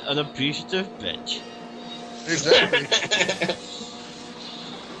just an unappreciative bitch. Exactly.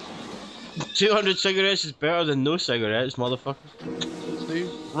 200 cigarettes is better than no cigarettes, motherfucker. See?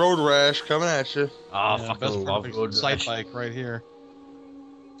 Road rash coming at you. Ah, Yeah, fucking best love perfect road sight rash. bike right here.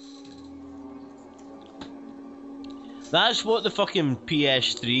 That's what the fucking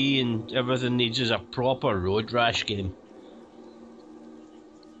PS3 and everything needs, is a proper road rash game.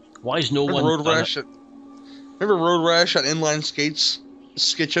 Why is no one Remember Road done Rash? Remember Road Rash on inline skates?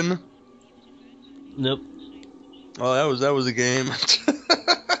 Skitchin'? it? Nope. Oh, that was a game.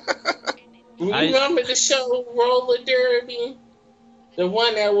 Remember the show Roller Derby? The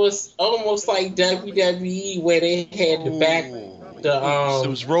one that was almost like WWE, where they had the back, It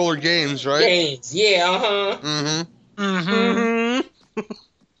was roller games, right? games. Yeah, Mm-hmm. Mm-hmm.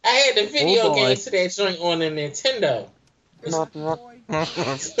 I had the video Oh, boy. games to that joint on the Nintendo.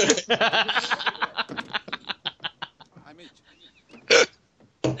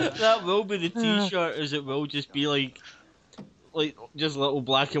 That will be the t-shirt, as it will just be like just little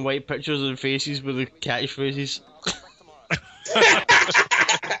black and white pictures of their faces with the catchphrases.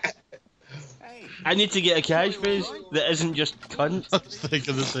 I need to get a catchphrase that isn't just cunt. I was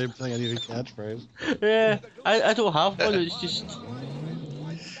thinking the same thing. I need a catchphrase. Yeah, I don't have one, it's just...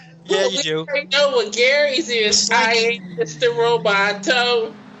 Yeah, you do. I know what Gary's is. I ain't Mr.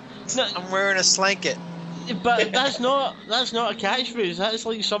 Roboto. I'm wearing a slanket. But that's not a catchphrase, that's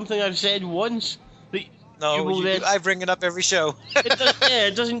like something I've said once. That No, you will then... I bring it up every show.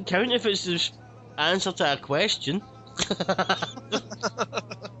 it doesn't count if it's the answer to a question.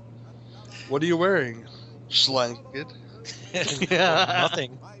 What are you wearing? Slanket.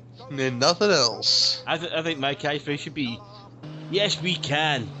 Nothing. And nothing else. I think my catchphrase should be, yes, we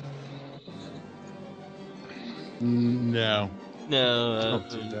can. No. No, Don't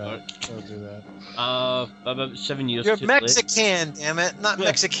do that. Don't do that. about 7 years You're too Mexican, damn it, not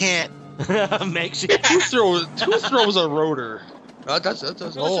Mexican. late. Mexican. Who throws a rotor? That's That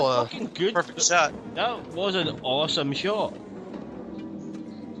was whole, a fucking good. Perfect shot. That was an awesome shot.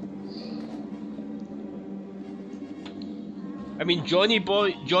 I mean, Johnny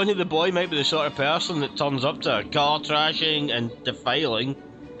the boy might be the sort of person that turns up to car trashing and defiling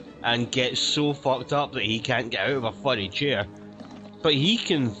and gets so fucked up that he can't get out of a funny chair. But he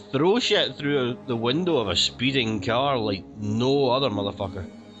can throw shit through the window of a speeding car like no other motherfucker.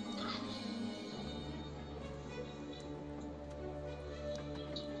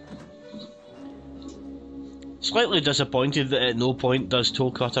 Slightly disappointed that at no point does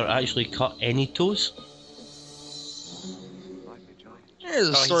Toe Cutter actually cut any toes. There's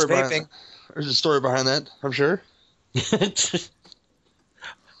a story behind. There's a story behind that, I'm sure.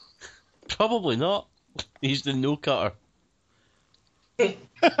 Probably not. He's the no cutter.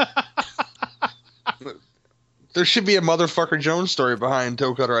 There should be a motherfucker Jones story behind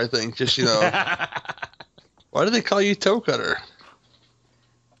Toe Cutter, I think. Just, you know. Why do they call you Toe Cutter?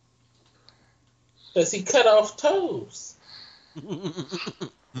 Because he cut off toes.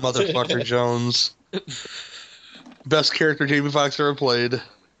 Motherfucker Jones. Best character Jamie Foxx ever played.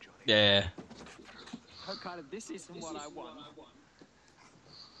 Yeah. This isn't what I want.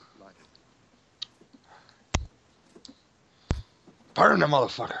 Burn the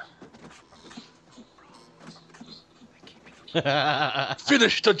motherfucker.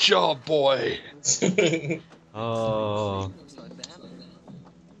 Finish the job, boy. Oh.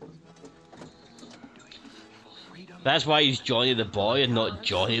 That's why he's Johnny the boy and not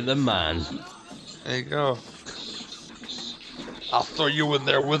Johnny the man. There you go. I'll throw you in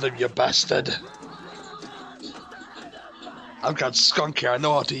there with him, you bastard. I've got skunk hair. I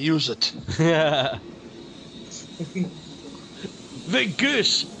know how to use it. The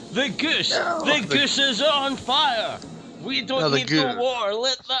goose! The goose! No, the goose is on fire! We don't need no war.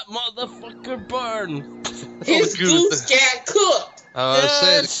 Let that motherfucker burn. His goose got cooked. I was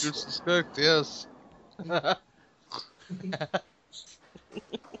saying, the goose is cooked, yes.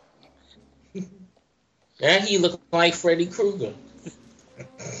 Now he look like Freddy Krueger.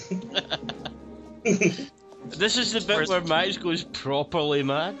 This is the bit where Max goes properly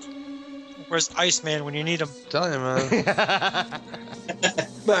mad. Where's Iceman when you need him? Tell you, man.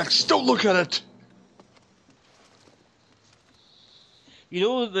 Max, don't look at it. You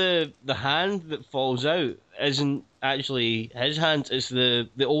know the hand that falls out isn't actually his hand, it's the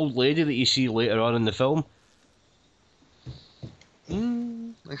old lady that you see later on in the film.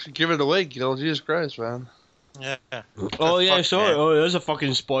 Actually, give it away, Gil. Jesus Christ, man. Yeah. Oh yeah, fuck, sorry. man? Oh, there's a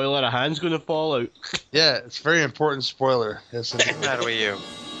fucking spoiler. A hand's gonna fall out. Yeah, it's a very important spoiler. Yes, What's the matter with you?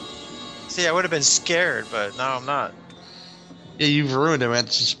 See, I would have been scared, but now I'm not. Yeah, you've ruined it, man.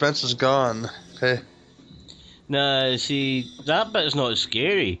 The suspense is gone. Okay. Nah, see, that bit's not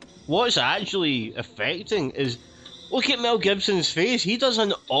scary. What's actually affecting is, look at Mel Gibson's face. He does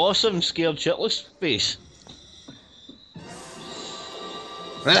an awesome scared shitless face.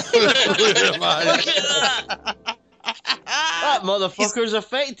 Look at that! That motherfucker's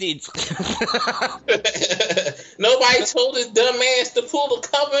affected. Nobody told his dumb ass to pull the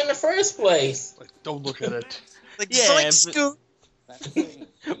cover in the first place. Like, don't look at it. Like, Yeah, Scoot.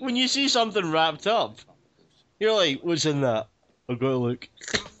 When you see something wrapped up, you're like, what's in that? I'll go look.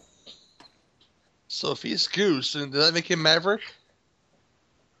 So if he's Goose, then did that make him Maverick?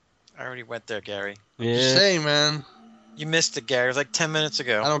 I already went there, Gary. Just saying, man. You missed it, Gary. It was like 10 minutes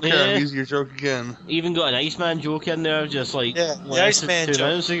ago. I don't care. I'm using your joke again. Even got an Iceman joke in there, just like the Iceman 2 joke.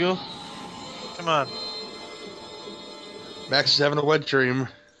 minutes ago. Come on. Max is having a wet dream.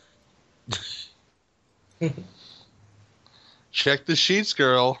 Check the sheets,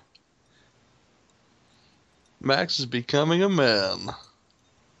 girl. Max is becoming a man.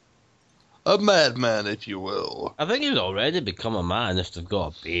 A madman, if you will. I think he's already become a man if they've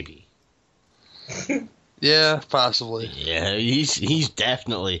got a baby. Yeah, possibly. Yeah, he's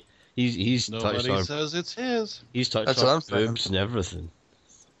definitely he's touched Nobody our, says it's his. he's touched That's what our I'm saying. boobs and everything.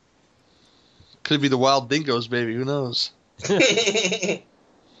 Could be the wild dingoes, baby. Who knows?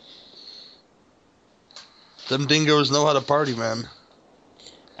 Them dingoes know how to party, man.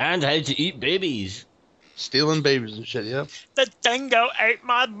 And how to eat babies. Stealing babies and shit, yep. The dingo ate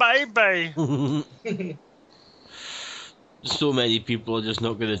my baby. So many people are just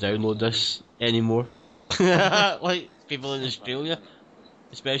not going to download this anymore. Like people in Australia,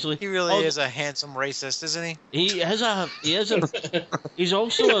 especially. He really is a handsome racist, isn't he? He's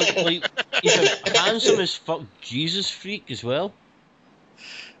also he's a handsome as fuck Jesus freak as well.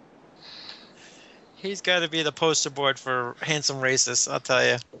 He's got to be the poster board for handsome racists, I'll tell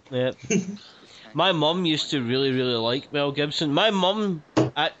you. Yeah. My mum used to really, really like Mel Gibson. My mum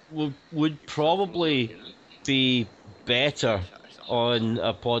would probably be better on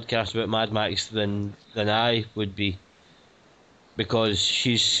a podcast about Mad Max than I would be, because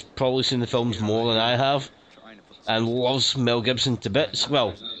she's probably seen the films more than I have and loves Mel Gibson to bits.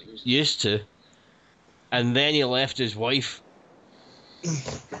 Well, used to. And then he left his wife. He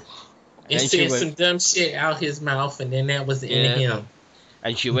said some dumb shit out his mouth, and then that was the end of him.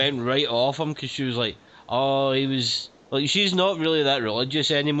 And she went right off him because she was like, oh, he was... Like, she's not really that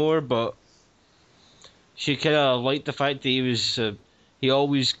religious anymore, but she kind of liked the fact that he was... he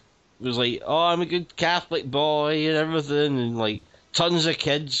always was like, oh, I'm a good Catholic boy and everything, and, like, tons of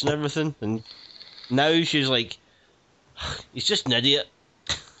kids and everything. And now she's like, he's just an idiot.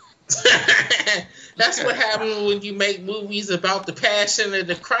 That's what happens when you make movies about the Passion of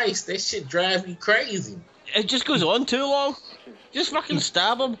the Christ. That shit drives you crazy. It just goes on too long. Just fucking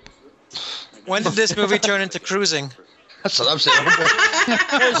stab him. When did this movie turn into cruising? That's what I'm saying.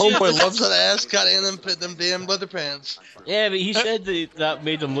 Homeboy loves that ass, got in them damn leather pants. Yeah, but he said that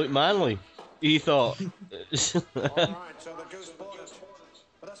made him look manly. He thought. All right, so the goose bought it.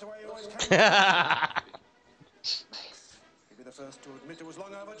 But that's the way you always can. You'll be the first to admit it was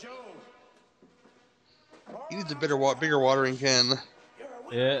long overdue. He needs a bigger watering can.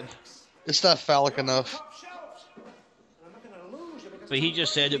 Yeah. It's not phallic enough. But he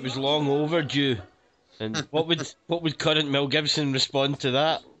just said it was long overdue. And what would current Mel Gibson respond to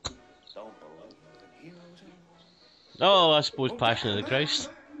that? Oh, I suppose Passion of the Christ.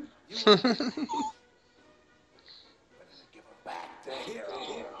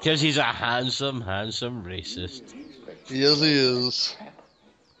 Because he's a handsome racist. Yes, he is.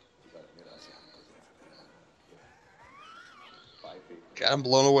 God, I'm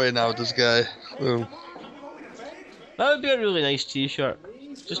blown away now with this guy. Ooh. That would be a really nice t-shirt.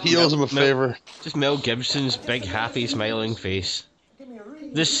 He owes him a favor. Just Mel Gibson's big, happy, smiling face.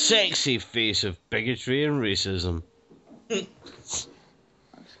 The sexy face of bigotry and racism.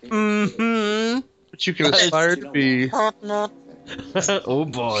 Mm-hmm. But you can aspire to be. Oh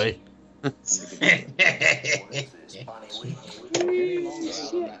boy.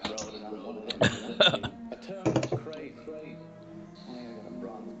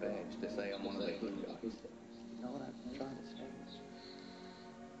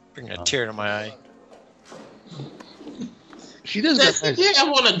 Bring a tear to my eye. She does get nice. Yeah, I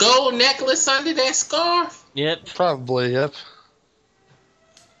want a gold necklace under that scarf. Yep. Probably, yep.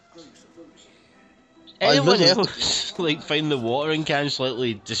 Anyone else like find the watering can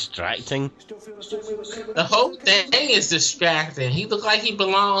slightly distracting? The whole thing is distracting. He looked like he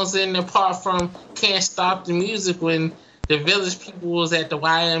belongs in apart from Can't Stop the Music when the village people was at the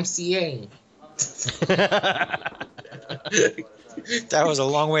YMCA. That was a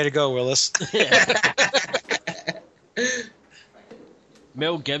long way to go, Willis.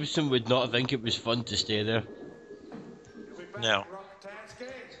 Mel Gibson would not think it was fun to stay there. No.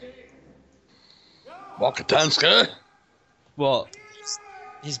 Walkatanska. What?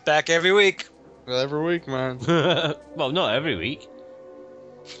 He's back every week. Every week, man. Well, not every week.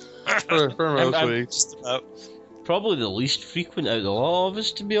 For most weeks. Just about. Probably the least frequent out of the lot of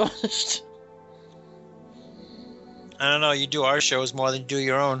us, to be honest. I don't know. You do our shows more than you do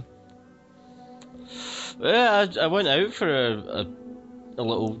your own. Yeah, I went out for a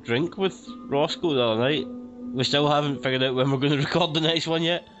little drink with Roscoe the other night. We still haven't figured out when we're going to record the next one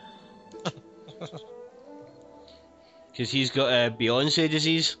yet. Because he's got Beyonce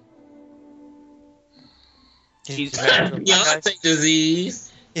disease. He's married to Beyonce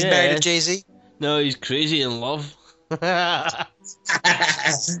disease. He's married to Jay-Z. No, he's crazy in love. This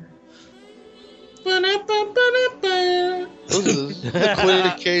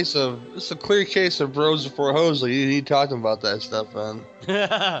is a clear case of bros before hoes. Like, you talking about that stuff, man.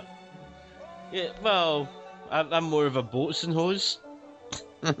 Yeah, well, I'm more of a boats and hose.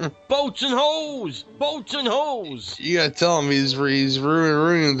 Boats and hose! Boats and hose! You gotta tell him he's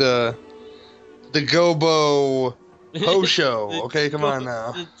ruining the Gobo Ho show. Okay, come on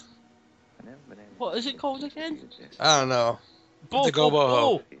now. What is it called again? I don't know. The Gobo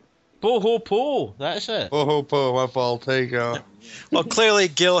Ho. Boho Po, that's it. Boho Po, my fault. There you go. Well, clearly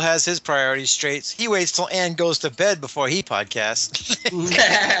Gil has his priorities straight. He waits till Ann goes to bed before he podcasts.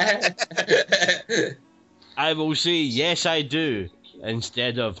 I will say, yes, I do,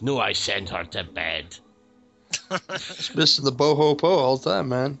 instead of, no, I sent her to bed. Just missing the Boho Po all the time,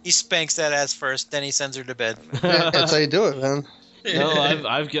 man. He spanks that ass first, then he sends her to bed. Yeah, that's how you do it, man. No,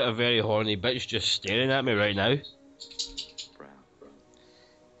 I've got a very horny bitch just staring at me right now.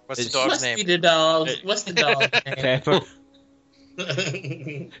 What's the dog's name? What's the dog's name? Pepper.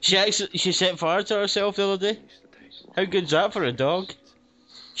 She set fire to herself the other day. How good's that for a dog?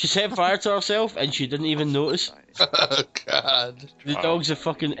 She set fire to herself and she didn't even notice. Oh, God. The dog's a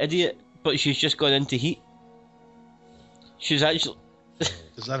fucking idiot, but she's just gone into heat. She's actually...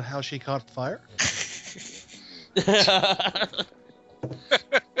 Is that how she caught fire?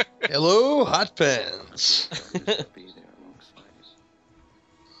 Hello, hot pants.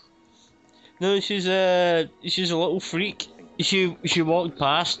 No, she's a little freak. She walked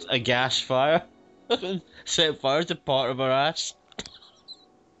past a gas fire and set fire to part of her ass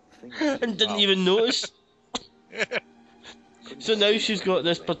and didn't even notice. So now she's got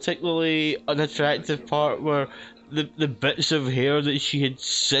this particularly unattractive part where the bits of hair that she had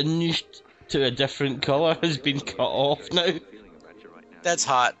singed to a different colour has been cut off now. That's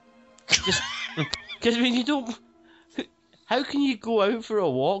hot. Because I mean, you don't... How can you go out for a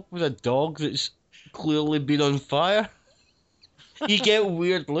walk with a dog that's clearly been on fire? You get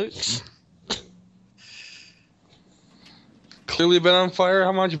weird looks. Clearly been on fire?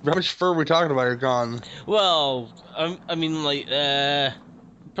 How much fur are we talking about? You're gone. Well, I mean, like,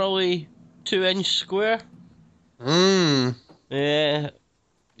 probably 2-inch square. Yeah.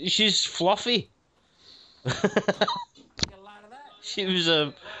 She's fluffy. She was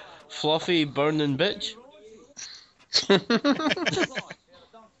a fluffy, burning bitch.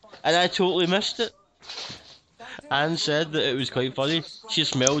 And I totally missed it. Anne said that it was quite funny. She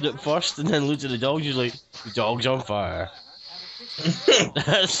smelled it first and then looked at the dog. She's like, the dog's on fire.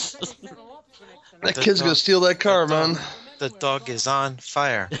 That kid's gonna steal that car, man. The dog is on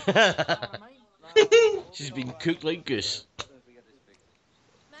fire. She's been cooked like goose.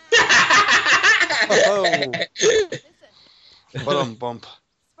 Oh. Bump.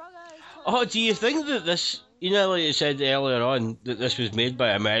 Oh, do you think that this you know, like you said earlier on, that this was made by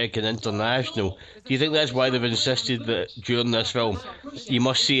American International. Do you think that's why they've insisted that during this film, you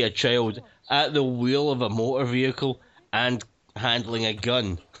must see a child at the wheel of a motor vehicle and handling a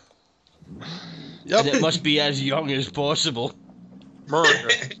gun? Yep. And it must be as young as possible.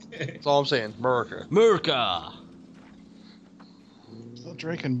 America. That's all I'm saying. America. America! Not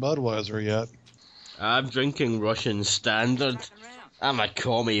drinking Budweiser yet. I'm drinking Russian Standard. I'm a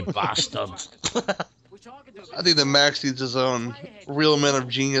commie bastard. I think that Max needs his own Real Men of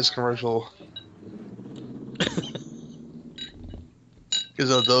Genius commercial. Because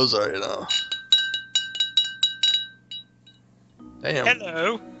what those are, you know. Damn.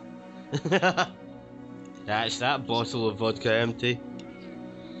 Hello. That's that bottle of vodka empty.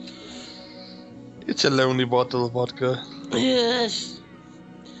 It's a lonely bottle of vodka. Yes.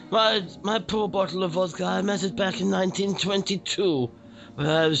 My poor bottle of vodka, I met it back in 1922 when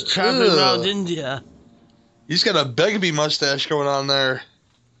I was traveling around India. He's got a Begbie mustache going on there.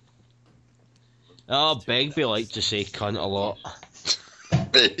 Oh, Begbie liked to say cunt a lot.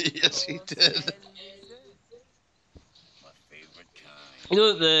 Yes, he did. You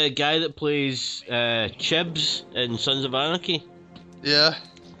know the guy that plays Chibs in Sons of Anarchy? Yeah.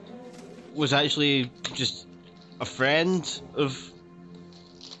 Was actually just a friend of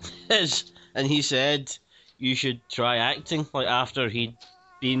his, and he said you should try acting like after he'd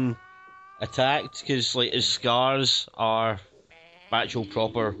been attacked, because like his scars are actual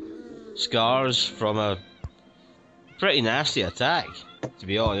proper scars from a pretty nasty attack, to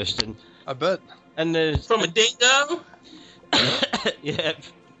be honest. And I bet. And the From a dingo? Yep.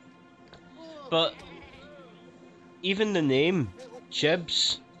 But even the name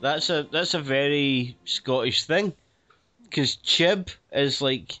Chibs, that's a very Scottish thing, because chib is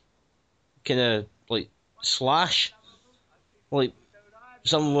like kind of like slash. Like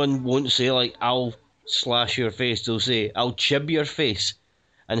someone won't say like I'll slash your face, they'll say I'll chib your face,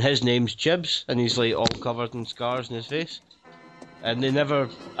 and his name's Chibs, and he's like all covered in scars in his face. And they never,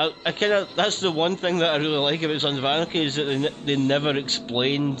 I kind of, that's the one thing that I really like about Sons of Anarchy, is that they never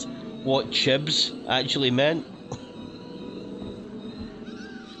explained what Chibs actually meant.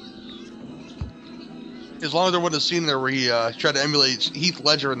 As long as there wasn't a scene there where he tried to emulate Heath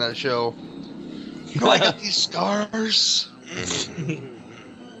Ledger in that show. You know, I got these scars.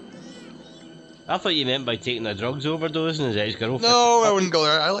 I thought you meant by taking a drugs overdose and his ex-girlfriend. No, I wouldn't go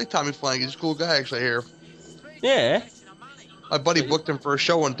there. I like Tommy Flanagan. He's a cool guy, actually, here. Yeah. My buddy booked him for a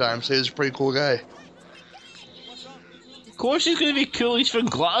show one time, so he's a pretty cool guy. Of course he's going to be cool, he's from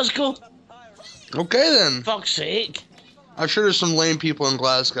Glasgow. Okay, then. Fuck's sake. I'm sure there's some lame people in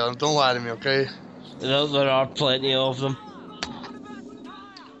Glasgow. Don't lie to me, okay? There are plenty of them.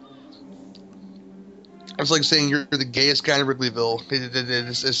 It's like saying you're the gayest guy in Wrigleyville.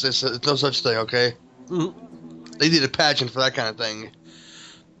 It's no such thing, okay? Mm. They need a pageant for that kind of thing.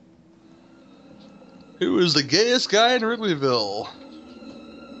 Who is the gayest guy in Wrigleyville?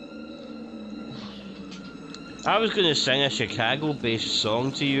 I was going to sing a Chicago-based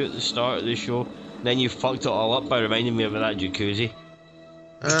song to you at the start of the show, then you fucked it all up by reminding me of that jacuzzi.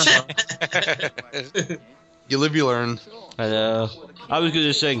 You live, you learn. I know. I was going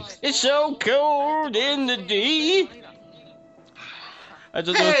to sing, "It's so cold in the D." I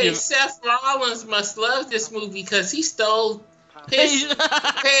don't know if Hey, you. Seth Rollins must love this movie because he stole his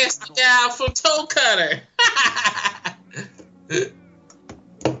pants down from Toe Cutter.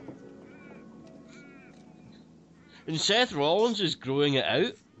 And Seth Rollins is growing it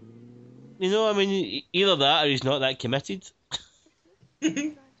out. You know, I mean, either that or he's not that committed.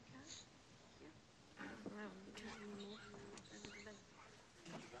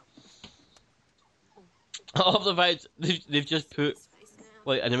 I love the fact they've just put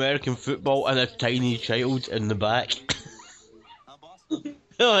like an American football and a tiny child in the back.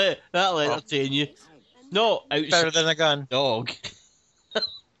 That'll entertain you. No, outside. Better than a gun. Dog.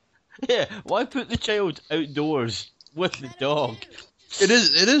 Yeah, why put the child outdoors with the dog? It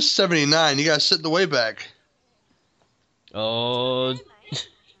is 79. You gotta sit in the way back. Oh.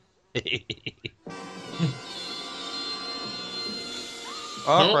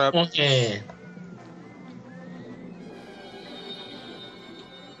 Oh, crap. Okay.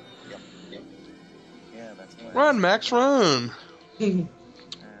 Run, Max, run. I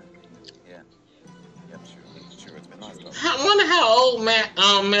wonder how old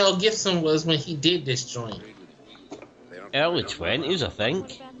Mel Gibson was when he did this joint. Early 20s, I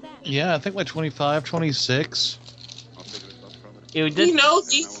think. Yeah, I think like 25, 26. He did.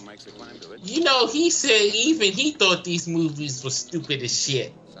 He said even he thought these movies were stupid as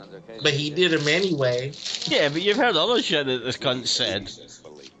shit, but he did them anyway. Yeah, but you've heard other shit that this cunt said.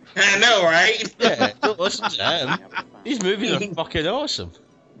 I know, right? Yeah, don't listen to him. These movies are fucking awesome.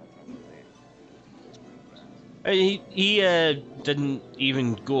 And he didn't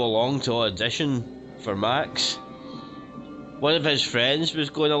even go along to audition for Max. One of his friends was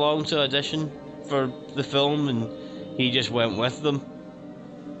going along to audition for the film, and he just went with them.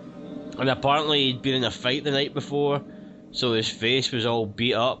 And apparently he'd been in a fight the night before, so his face was all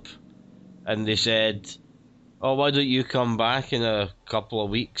beat up. And they said, "Oh, why don't you come back in a couple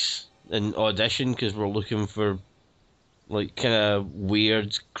of weeks and audition, because we're looking for like kind of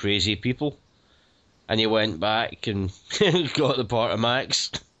weird, crazy people." And he went back and got the part of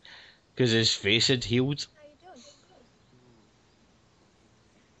Max because his face had healed.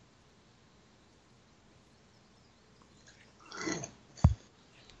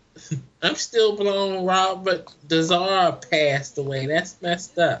 I'm still blown Robert Dazar passed away. That's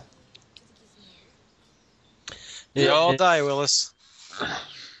messed up. They all die, Willis.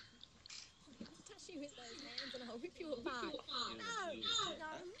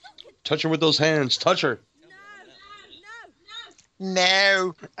 Touch her with those hands. Touch her.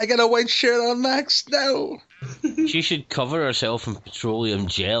 No. I got a white shirt on, Max. No. She should cover herself in petroleum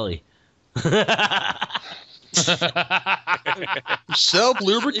jelly.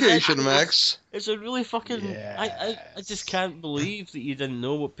 Self-lubrication, Max. It's a really fucking... I just can't believe that you didn't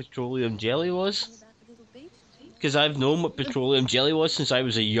know what petroleum jelly was. Because I've known what petroleum jelly was since I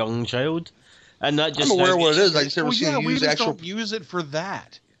was a young child. And that just... I'm aware what it is. I just never seen we you use just actual... don't use it for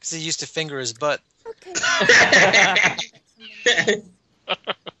that. Because he used to finger his butt.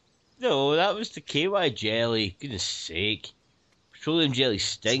 No, that was the KY jelly. Goodness sake. Petroleum jelly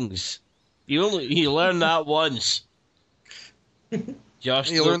stings. You learn that once. You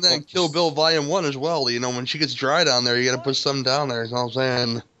learned that in Kill Bill Volume 1 as well. You know, when she gets dry down there, you gotta put something down there. That's all I'm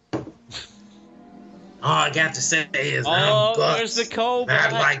saying. All I got to say is there's the call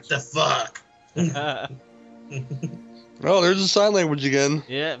back. I like the fuck. Oh, there's the sign language again.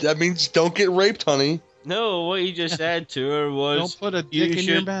 Yeah. That means don't get raped, honey. No, what he just said to her was... Don't put a dick in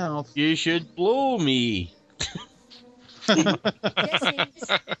your mouth. You should blow me.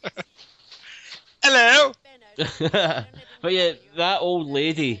 Hello. But yeah, that old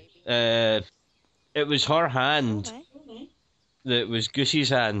lady, it was her hand that was Goosey's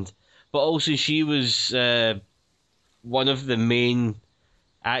hand, but also she was one of the main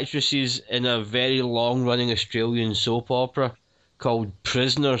actresses in a very long-running Australian soap opera called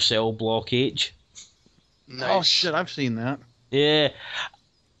Prisoner Cell Block H. Nice. Oh shit, I've seen that. Yeah.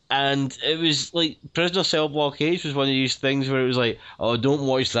 And it was like, Prisoner Cell Block H was one of these things where it was like, oh, don't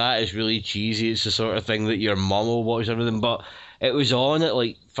watch that, it's really cheesy, it's the sort of thing that your mum will watch and everything, but it was on at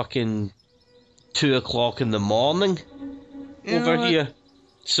like fucking 2 o'clock in the morning over here.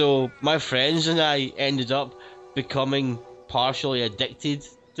 So my friends and I ended up becoming partially addicted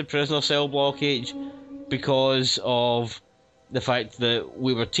to Prisoner Cell Block H because of the fact that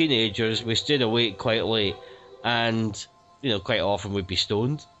we were teenagers, we stayed awake quite late, and, you know, quite often we'd be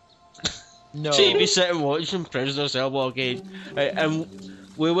stoned. No. So you'd be sitting watching Prisoner Cell Block H, and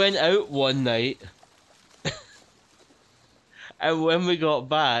we went out one night, and when we got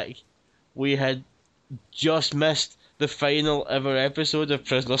back, we had just missed the final ever episode of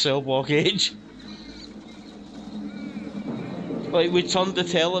Prisoner Cell Block H. Like, we turned the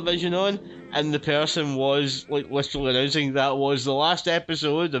television on, and the person was, like, literally announcing that was the last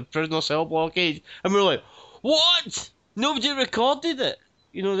episode of Prisoner Cell Block H. And we were like, what? Nobody recorded it.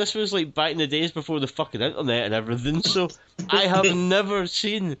 You know, this was, like, back in the days before the fucking internet and everything, so I have never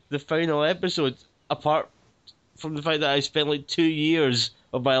seen the final episode, apart from the fact that I spent, like, 2 years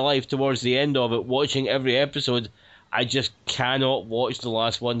of my life towards the end of it watching every episode. I just cannot watch the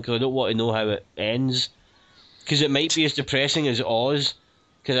last one because I don't want to know how it ends. Because it might be as depressing as Oz.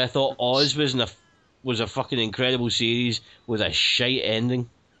 Because I thought Oz was a fucking incredible series with a shite ending.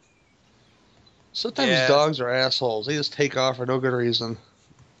 Sometimes dogs are assholes. They just take off for no good reason.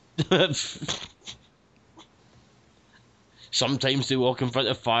 Sometimes they walk in front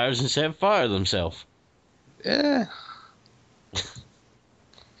of fires and set fire themselves. Yeah.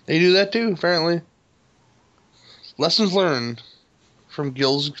 They do that too, apparently. Lessons learned from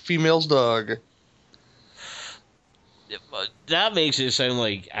Gil's female's dog. That makes it sound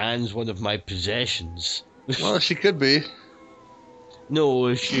like Anne's one of my possessions. Well, she could be. No,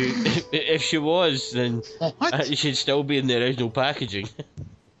 if she was, then she'd still be in the original packaging.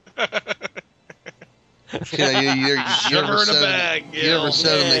 You ever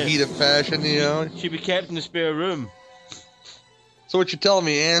said in the heat of passion, you know? She'd be kept in the spare room. So what you're telling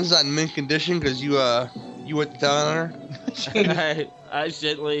me, Anne's not in mint condition because you went down on her?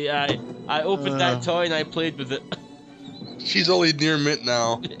 I opened that toy and I played with it. She's only near mint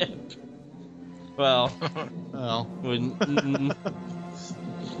now. Well, Well,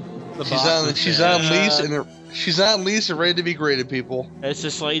 She's on lease and ready to be graded, people. it's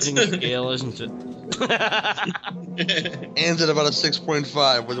a sliding scale, isn't it? Ends at about a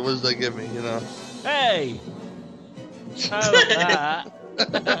 6.5. What does that give me? You know. Hey! How about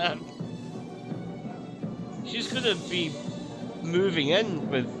that? She's gonna be moving in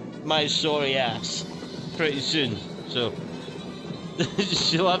with my sorry ass pretty soon, so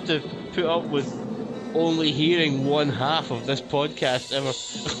she'll have to put up with only hearing one half of this podcast ever.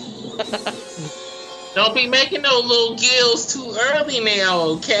 Don't be making those little gills too early now,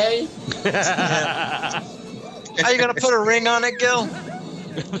 okay? Are you gonna put a ring on it, Gil?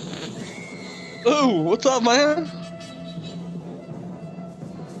 Ooh, what's up, man?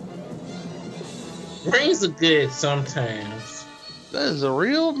 Rings are good sometimes. That is a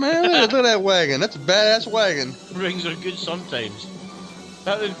real man. Look at that wagon. That's a badass wagon. Rings are good sometimes.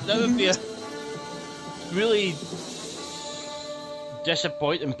 That would be a really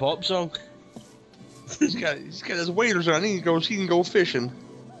disappointing pop song. He's got his waders on. He can go fishing.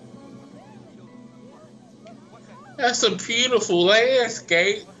 That's a beautiful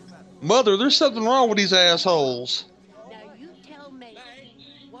landscape. Mother, there's something wrong with these assholes.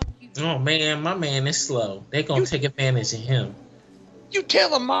 Oh man, my man is slow. They're gonna take advantage of him. You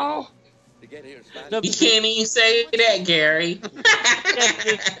tell him, Ma. You can't even say that, Gary.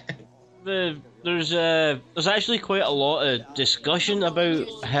 There's actually quite a lot of discussion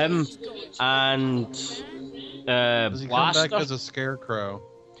about him and does he come Blaster. back as a scarecrow?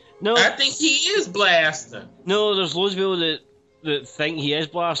 No, I think he is Blaster. No, there's loads of people that think he is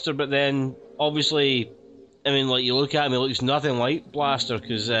Blaster, but then obviously, I mean, like you look at him, he looks nothing like Blaster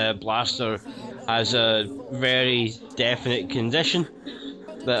because Blaster has a very definite condition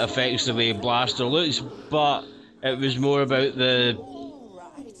that affects the way Blaster looks. But it was more about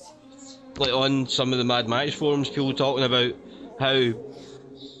like on some of the Mad Max forums, people talking about how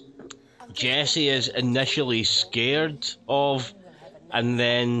Jesse is initially scared of and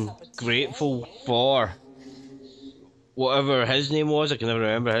then grateful for whatever his name was. I can never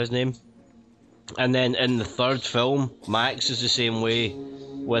remember his name. And then in the third film, Max is the same way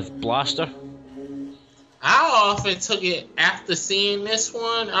with Blaster. I often took it, after seeing this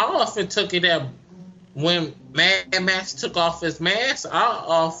one, I often took it that when Mad Max took off his mask, I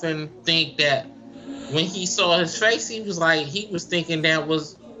often think that when he saw his face, he was thinking that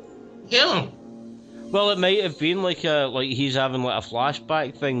was him. Well, it might have been like he's having like a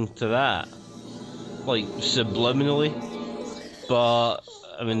flashback thing to that, like subliminally. But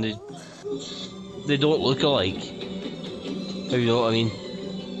I mean, they don't look alike. If you know what I mean.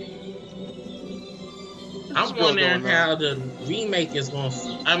 I'm wondering how the remake is going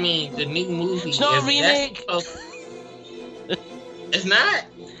to... I mean, the new movie... It's not a remake! It's not?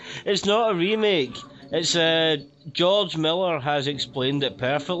 It's not a remake. It's... George Miller has explained it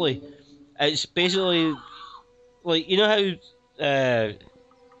perfectly. It's basically... Like, you know how...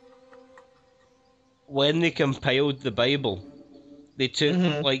 when they compiled the Bible, they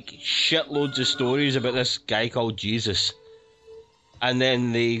took, like, shitloads of stories about this guy called Jesus. And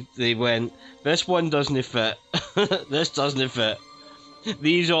then they went, this one doesn't fit, this doesn't fit,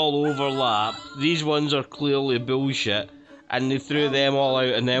 these all overlap, these ones are clearly bullshit, and they threw them all out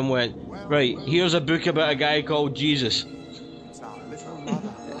and then went, right, here's a book about a guy called Jesus.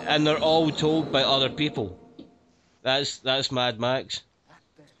 And they're all told by other people. That's Mad Max.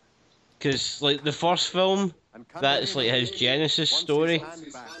 Because, like, the first film, that's like his Genesis story.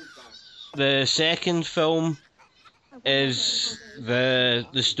 The second film is the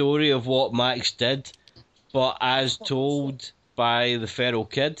story of what Max did, but as told by the feral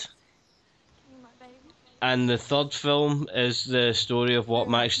kid. And the third film is the story of what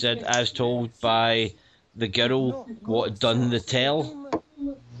Max did as told by the girl what done the tell.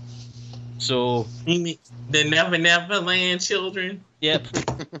 So the Never Never Land children? Yep.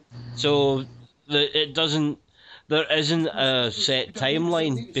 So there isn't a set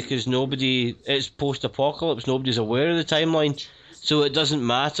timeline because it's post-apocalypse, nobody's aware of the timeline, so it doesn't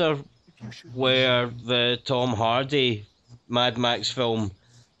matter where the Tom Hardy Mad Max film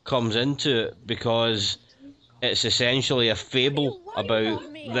comes into it because it's essentially a fable about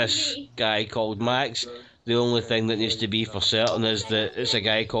this guy called Max. The only thing that needs to be for certain is that it's a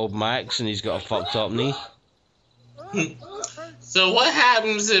guy called Max and he's got a fucked up knee. So what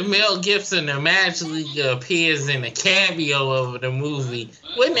happens if Mel Gibson magically appears in a cameo of the movie?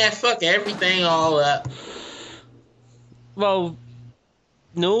 Wouldn't that fuck everything all up? Well,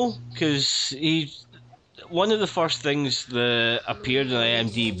 no, because one of the first things that appeared on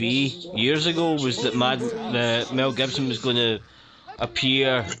IMDb years ago was that Mel Gibson was going to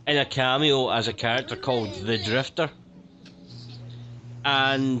appear in a cameo as a character called the Drifter.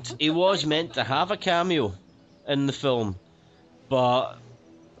 And he was meant to have a cameo in the film, but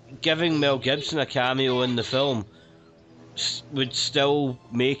giving Mel Gibson a cameo in the film would still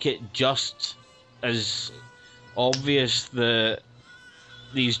make it just as obvious that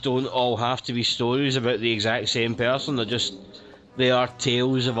these don't all have to be stories about the exact same person. They are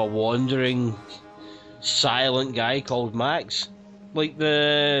tales of a wandering, silent guy called Max, like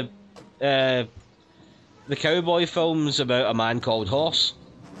the cowboy films about a man called Hoss.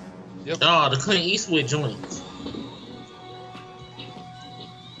 Yep. Oh, the Clint Eastwood joints.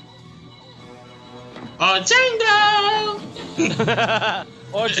 Oh, Django!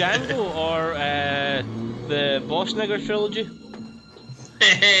 Or Django, or the Boss Nigger trilogy.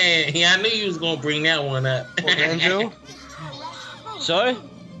 Yeah, I knew you was gonna bring that one up. Or Banjo? Sorry?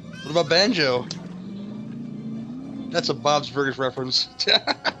 What about Banjo? That's a Bob's Burgers reference.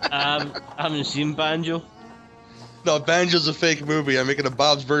 I haven't seen Banjo. No, Banjo's a fake movie. I'm making a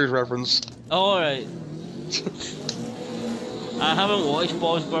Bob's Burgers reference. Oh, alright. I haven't watched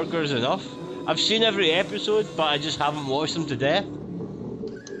Bob's Burgers enough. I've seen every episode, but I just haven't watched them to death.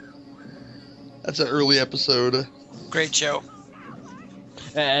 That's an early episode. Great show.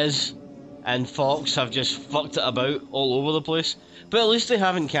 It is. And Fox have just fucked it about all over the place. But at least they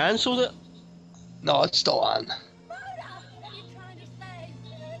haven't cancelled it. No, it's still on.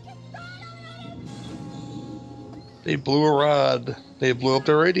 They blew a rod. They blew up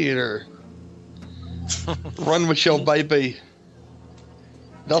the radiator. Run with your baby.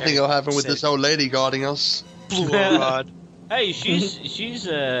 Nothing will happen with this old lady guarding us. Blew a rod. Hey, she's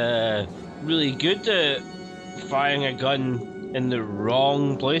really good at firing a gun in the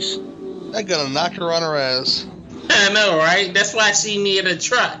wrong place. That gonna knock her on her ass. I know, right? That's why she needed a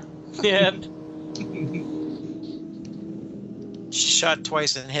truck. Yep. She shot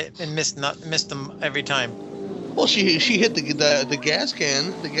twice and missed them every time. Well, she hit the gas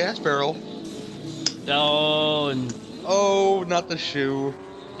can, the gas barrel. Oh, not the shoe.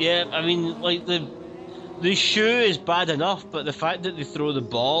 Yeah, I mean, like the shoe is bad enough, but the fact that they throw the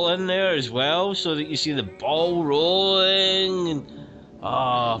ball in there as well, so that you see the ball rolling, and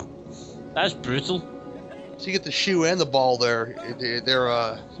that's brutal. So you get the shoe and the ball there,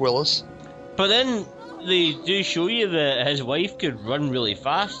 Willis. But then they do show you that his wife could run really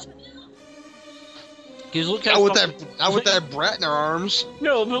fast. Cause look how with that brat in her arms.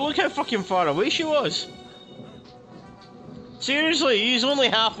 No, but look how fucking far away she was. Seriously, he's only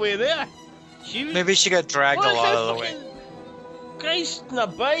halfway there. Maybe she got dragged a lot of the way. Christ, on a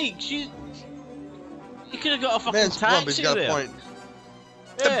bike. You could have got a fucking Man's taxi he's got there. a point.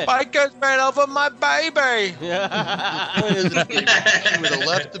 Yeah. The bike goes right over my baby. Yeah. She would have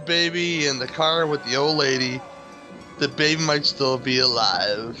left the baby in the car with the old lady. The baby might still be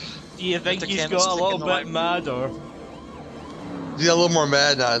alive. Do you think he's got a little bit madder? He's got a little more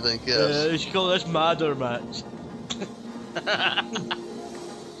mad now, I think, yes. They should call this madder match.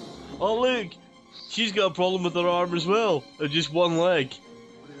 Oh look, she's got a problem with her arm as well, or just one leg.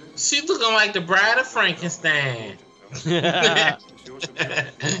 She's looking like the Bride of Frankenstein.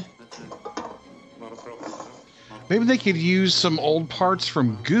 Maybe they could use some old parts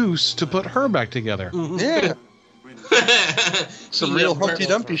from Goose to put her back together. Yeah. Some real Humpty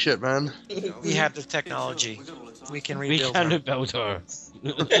Dumpty shit, man. We have the technology. We can rebuild her. rebuild her.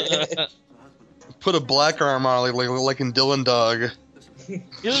 Put a black arm on her like in Dylan Dog.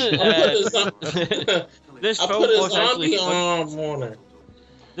 This I film put a was actually zombie arm on her.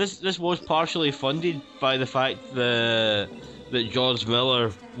 This was partially funded by the fact that George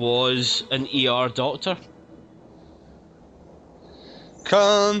Miller was an ER doctor.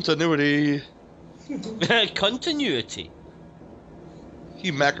 Continuity. Continuity.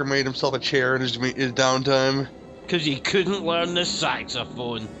 He macrame himself a chair in his downtime. Because he couldn't learn the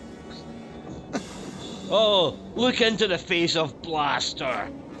saxophone. Oh, look into the face of Blaster.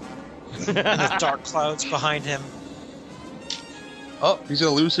 And the dark clouds behind him. Oh, he's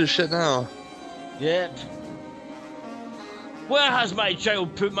gonna lose his shit now. Yep. Where has my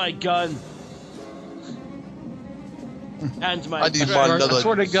child put my gun? And my I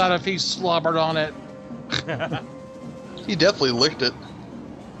swear to God, if he slobbered on it. He definitely licked it.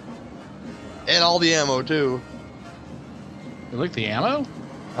 And all the ammo, too. You licked the ammo?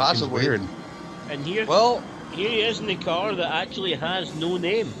 Possibly. Weird. And here he is in the car that actually has no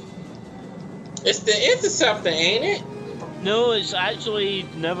name. It's the Interceptor, ain't it? No, it's actually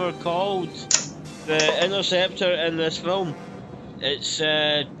never called the Interceptor in this film. It's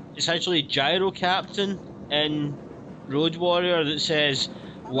actually Gyro Captain in Road Warrior that says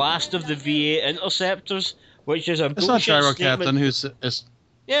 "Last of the V8 Interceptors," which is a It's not bullshit Gyro statement. Captain who's.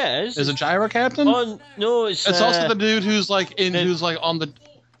 Yeah, it is. Is it Gyro Captain? Oh no, it's also the dude who's like on the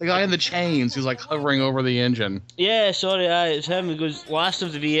guy in the chains who's like hovering over the engine. Yeah, sorry, it's him. He goes, "Last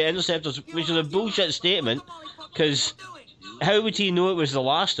of the V8 Interceptors," which is a bullshit statement, because how would he know it was the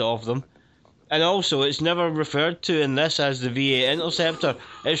last of them? And also, it's never referred to in this as the V8 Interceptor.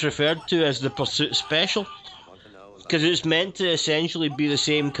 It's referred to as the Pursuit Special, because it's meant to essentially be the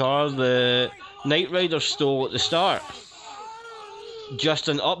same car the Knight Rider stole at the start, just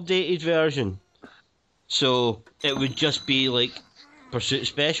an updated version. So it would just be like Pursuit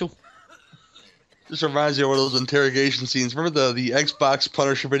Special. This reminds me of one of those interrogation scenes. Remember the Xbox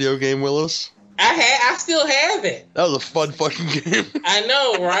Punisher video game, Willis? I still have it. That was a fun fucking game. I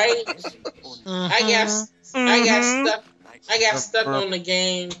know, right? I got stuck on the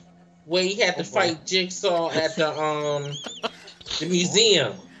game where you had to fight Jigsaw at the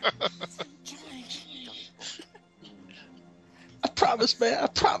museum. I promise, man. I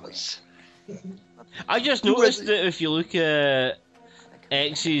promise. I just noticed that if you look at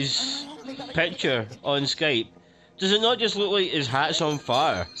X's picture on Skype, does it not just look like his hat's on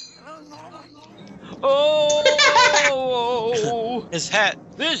fire? Oh! His hat.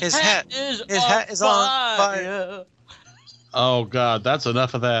 His hat is on fire. Oh God, that's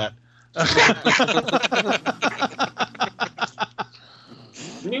enough of that.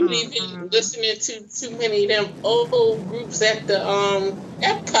 We've been listening to too many of them old groups at the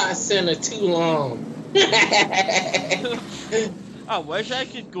Epcot Center too long. I wish I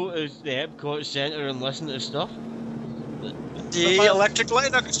could go to the Epcot Center and listen to stuff. The Electric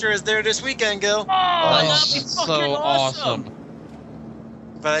Light Orchestra is there this weekend, Gil. Oh, that'd be so fucking awesome.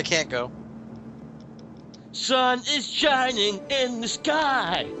 But I can't go. Sun is shining in the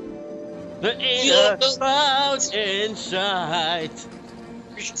sky. There ain't a cloud in sight.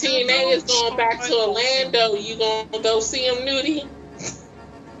 TNA is going back to Orlando. You gonna go see him, Nudie?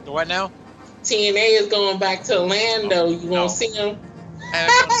 The what now? TNA is going back to Orlando. You gonna see him? I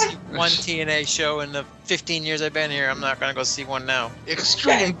haven't gone to see one TNA show in the 15 years I've been here. I'm not gonna go see one now.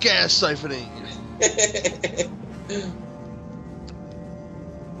 Extreme gas siphoning.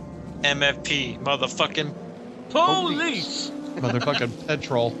 MFP, motherfucking Police! Motherfucking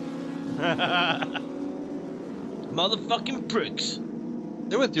petrol. Motherfucking pricks.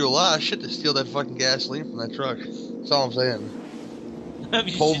 They went through a lot of shit to steal that fucking gasoline from that truck. That's all I'm saying.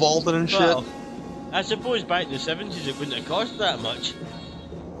 Pole vaulted and shit. Well, I suppose back in the 70s it wouldn't have cost that much.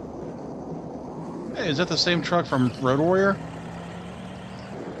 Hey, is that the same truck from Road Warrior?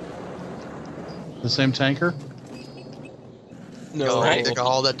 The same tanker? No. Take a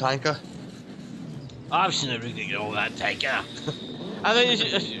haul that tanker. I've seen everything in all that tanker. I think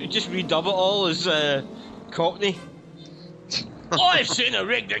it's just redub it all as Cockney. I've seen a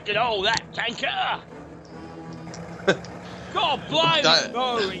rig that can hold that tanker. God blimey,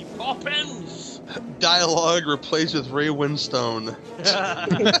 Murray Poppins. Dialogue replaced with Ray Winstone.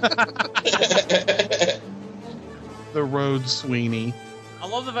 The Road Sweeney. I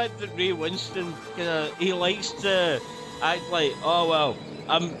love the fact that Ray Winston he likes to act like, oh well,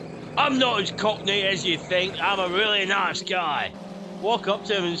 I'm not as Cockney as you think. I'm a really nice guy. Walk up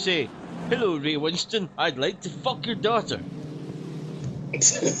to him and say, "Hello, Ray Winston. I'd like to fuck your daughter."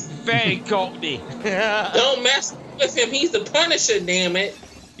 Very Cockney. Don't mess with him. He's the Punisher, damn it.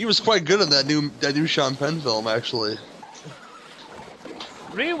 He was quite good in that new Sean Penn film, actually.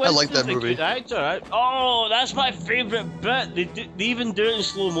 Ray I like Winston's that a movie. good actor. Oh, that's my favourite bit. They even do it in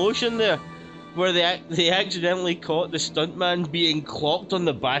slow motion there, where they accidentally caught the stuntman being clocked on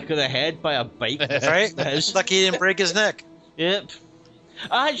the back of the head by a bike. Right? It's lucky he didn't break his neck. Yep.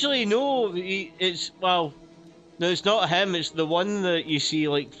 Actually, no. No, it's not him. It's the one that you see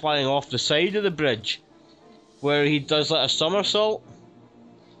like flying off the side of the bridge, where he does like a somersault.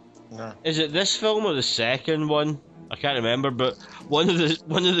 No. Is it this film or the second one? I can't remember, but one of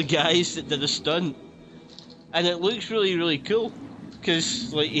the guys that did a stunt, and it looks really really cool,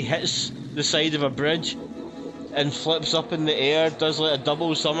 because like he hits the side of a bridge, and flips up in the air, does like a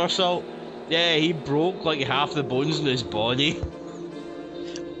double somersault. Yeah, he broke like half the bones in his body.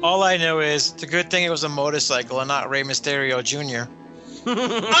 All I know is it's a good thing it was a motorcycle and not Rey Mysterio Jr.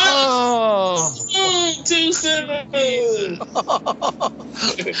 Oh! Too soon.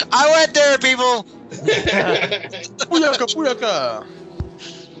 I went there, people. Booyaka, booyaka.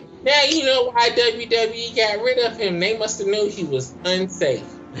 Now you know why WWE got rid of him. They must have known he was unsafe.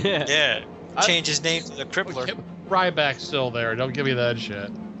 Yeah. Change his name to the Crippler. Ryback's still there. Don't give me that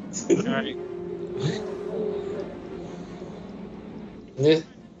shit. Alright.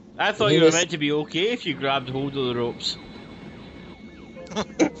 I thought you were meant to be okay if you grabbed hold of the ropes.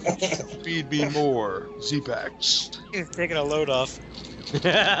 Feed me more Z-Packs. He's taking a load off.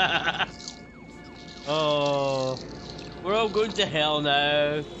 Oh, we're all going to hell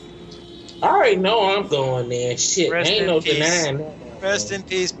now. I already know I'm going there. Shit, Rest ain't in no peace. denying that. Rest in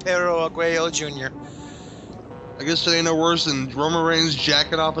peace, Pero Aguayo Jr. I guess it ain't no worse than Roman Reigns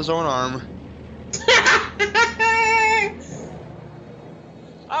jacking off his own arm.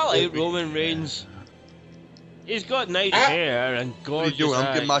 I like Roman Reigns. He's got nice hair and What are gorgeous you doing?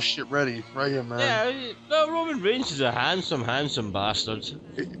 I'm getting my eyes. shit ready. Right here, man. Yeah, no, Roman Reigns is a handsome, handsome bastard.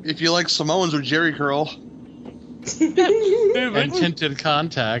 If you like Samoans or Jerry Curl. And tinted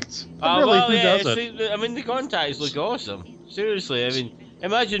contacts. Really, well, who yeah, doesn't? I mean, the contacts look awesome. Seriously, I mean,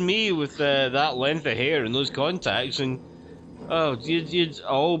 imagine me with that length of hair and those contacts, and you'd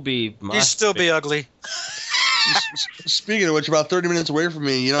all be. You'd still be ugly. Speaking of which, about 30 minutes away from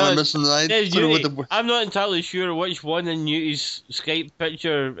me, you know what I'm missing tonight? I'm not entirely sure which one in Newty's Skype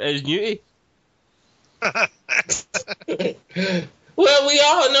picture is Newty. Well, we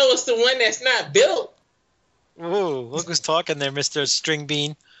all know it's the one that's not built. Whoa, look who's talking there, Mr. String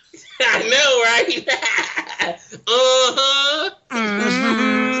Bean. I know, right? Oh,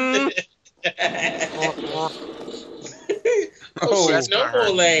 that's no gonna hurt.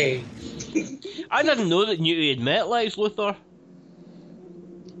 more legs. I didn't know that Newty had met Lex Luthor.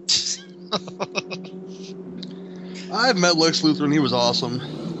 I've met Lex Luthor and he was awesome.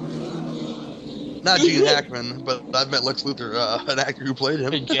 Not Gene Hackman, but I've met Lex Luthor, an actor who played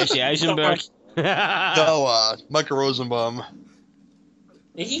him. Jesse Eisenberg. No, Michael Rosenbaum.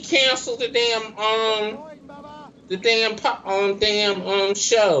 And he canceled the damn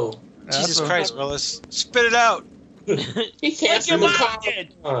show. Jesus Christ, Willis. Spit it out. He canceled the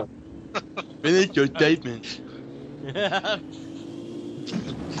podcast. Finish your statement.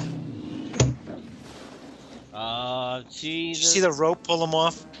 See, Did you see the rope pull him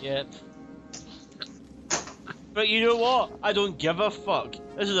off? Yep. But you know what? I don't give a fuck.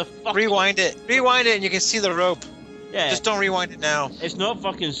 This is a fucking... Rewind it and you can see the rope. Yeah. Just don't rewind it now. It's not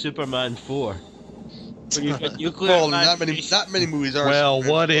fucking Superman 4. Where you've got nuclear Well, man not many movies are. Well,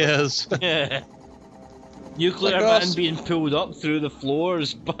 what is? Yeah. Nuclear Like man us. being pulled up through the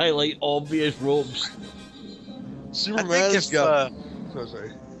floors by, like, obvious ropes. Superman's got. So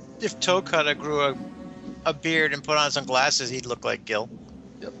sorry. If Toe Cutter grew a beard and put on some glasses, he'd look like Gil.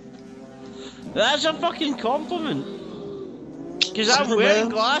 That's a fucking compliment. Because I'm wearing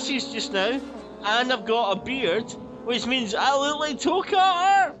glasses just now, and I've got a beard, which means I look like Toe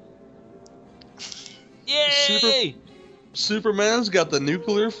Cutter. Yay! Superman's got the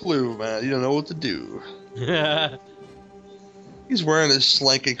nuclear flu, man. You don't know what to do. He's wearing his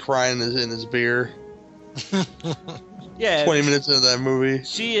slanky crying in his beer. Yeah. 20 minutes into that movie.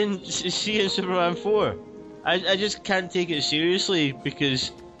 Seeing Superman 4, I just can't take it seriously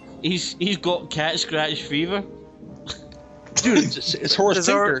because he's got cat scratch fever. Dude, it's Horace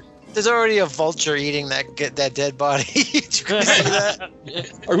Pinker. There's already a vulture eating that dead body. Did you see that?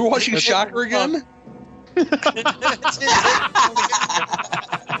 Are we watching Shocker again?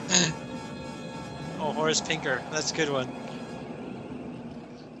 Oh, Horace Pinker. That's a good one.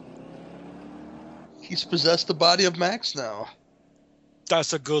 He's possessed the body of Max now.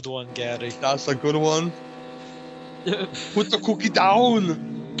 That's a good one, Gary. That's a good one. Put the cookie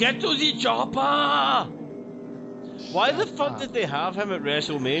down. Get to the chopper! Why the fuck did they have him at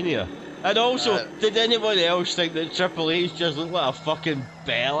WrestleMania? And also, did anyone else think that Triple H just looked like a fucking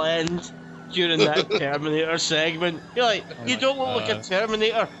bell end during that Terminator segment? You're like, you don't look like a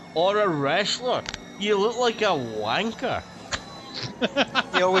Terminator or a wrestler. You look like a wanker.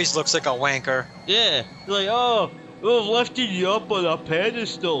 He always looks like a wanker. Yeah, like, oh, we've lifted you up on a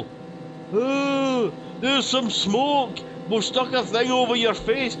pedestal. Oh, there's some smoke. We've stuck a thing over your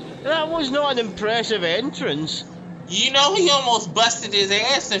face. That was not an impressive entrance. You know he almost busted his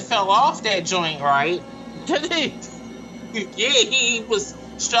ass and fell off that joint, right? Did he? Yeah, he was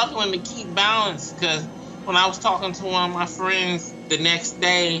struggling to keep balance because when I was talking to one of my friends the next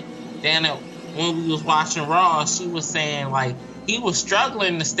day down at when we was watching Raw, she was saying like he was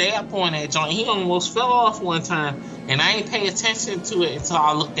struggling to stay up on that joint. He almost fell off one time, and I ain't pay attention to it until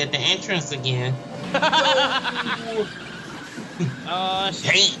I looked at the entrance again.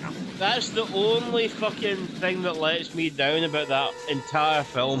 Damn. That's the only fucking thing that lets me down about that entire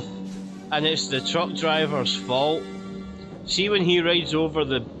film, and it's the truck driver's fault. See when he rides over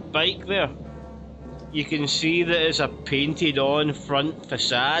the bike there, you can see that it's a painted on front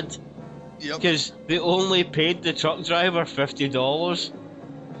facade. Because they only paid the truck driver $50.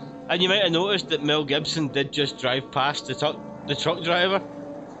 And you might have noticed that Mel Gibson did just drive past the truck driver.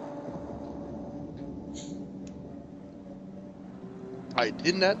 I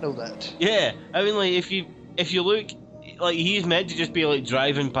did not know that. Yeah, I mean, like, if you look, like, he's meant to just be, like,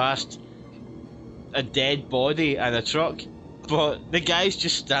 driving past a dead body and a truck, but the guy's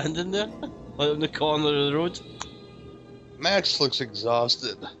just standing there, like, on the corner of the road. Max looks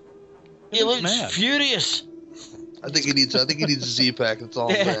exhausted. He looks mad. furious. I think he needs a Z-Pack, that's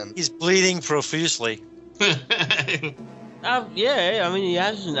all I'm saying. He's bleeding profusely. Yeah, I mean, he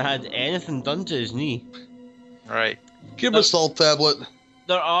hasn't had anything done to his knee. Right. Give him a salt tablet.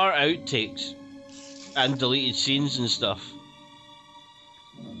 There are outtakes and deleted scenes and stuff.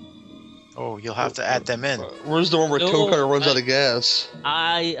 Oh, you'll have to add them in. Where's the one where No, Toe Cutter runs out of gas?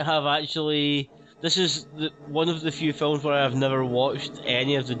 I have actually... This is one of the few films where I've never watched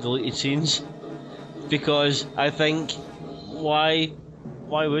any of the deleted scenes. Because I think, why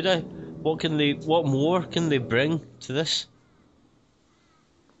would I? What more can they bring to this?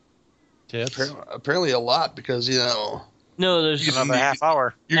 Tits. Apparently a lot, because, you know... No, there's... Another half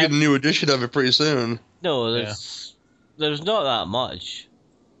hour. You're getting a new edition of it pretty soon. No, there's not that much.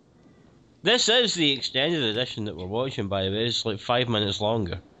 This is the extended edition that we're watching, by the way. It's like 5 minutes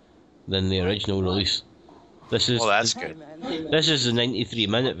longer than the original release. This is Well, that's good. This is the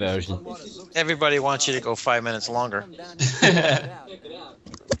 93-minute version. Everybody wants you to go 5 minutes longer.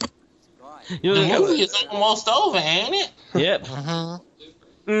 You The know, movie is almost over, ain't it? Yep.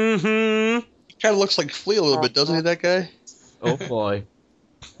 Mm-hmm. He kind of looks like Flea a little bit, doesn't he, that guy? Oh boy.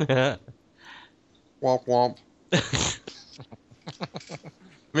 Womp womp. I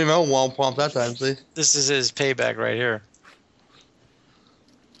mean, my own womp womp that time, see? This is his payback right here.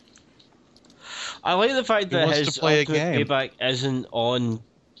 I like the fact He that wants his to play a ultimate game. payback isn't on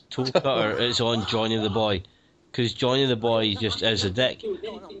Toe Cutter, it's on Johnny the Boy. Because Johnny the Boy just is a dick.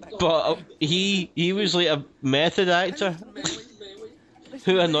 But he was like a method actor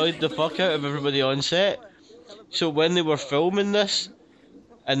who annoyed the fuck out of everybody on set. So when they were filming this,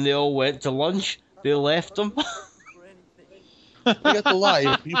 and they all went to lunch, they left him. You got to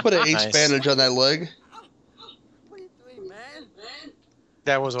lie. You put an ace Nice. bandage on that leg.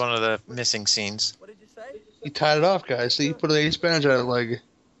 That was one of the missing scenes. He tied it off, guys. See, you put an ace bandage on that leg.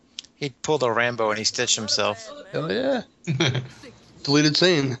 He pulled a Rambo and he stitched himself. Hell yeah. Deleted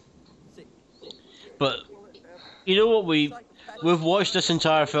scene. But you know what, we've watched this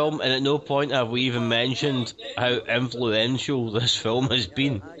entire film, and at no point have we even mentioned how influential this film has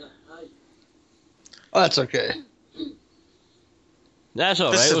been. Oh, that's okay. That's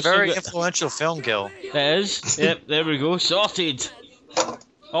alright. This is a very influential film, Gil. It is. Yep, there we go. Sorted.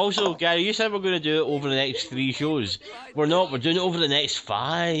 Also, Gary, you said we're going to do it over the next 3 shows. We're not. We're doing it over the next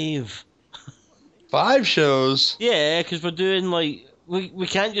 5. 5 shows. Yeah, because we're doing, like... We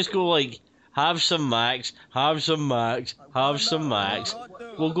can't just go, like, have some Max, have some Max, have some Max.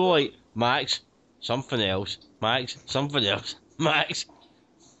 We'll go, like, Max, something else, Max, something else, Max.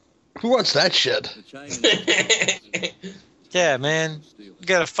 Who wants that shit? Yeah, man. You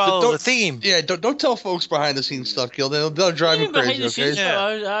gotta follow the theme. Yeah, don't tell folks behind the scenes stuff, Gil. They'll drive me Behind crazy, the scenes,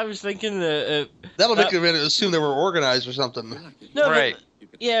 okay? Yeah. I was thinking that... That'll make them assume they were organized or something. No, Right.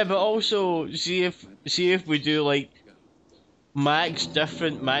 But also, see if we do, like, Max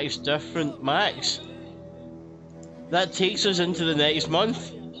different, Max different, Max. That takes us into the next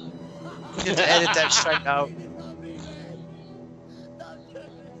month. You have to edit that shit out.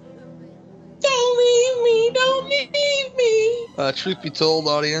 Don't leave me, don't leave me. Truth be told,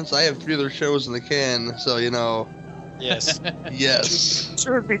 audience, I have 3 other shows in the can, so, you know, Yes. yes.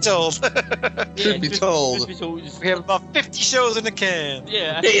 Truth be told. Truth be told. We have about 50 shows in the can.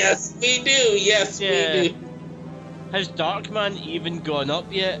 Yeah. Yes, we do. Yes, Yeah. we do. Has Darkman even gone up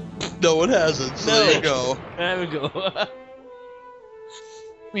yet? No, it hasn't, so No. there you go. There we go. I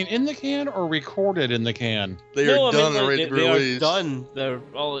mean, in the can or recorded in the can? They No, are I mean, done and like, ready to they are release. done. They're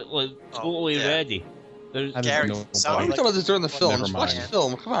all like totally yeah. ready. There's, I Gary, don't know. sound Why are we like- talking about this during the film? Never Just watch the mind.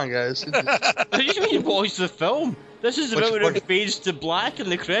 film. Come on, guys. what do you mean watch the film? This is the bit where What- it fades to black and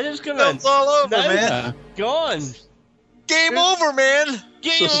the credits come in. Film's all over, No. man. Yeah. Gone. Game over, man.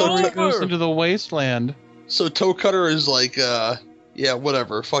 Game So It goes over. into the wasteland. So Toe Cutter is like, yeah,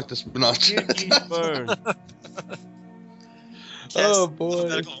 whatever. Fuck this. No. GG burn. Oh, boy.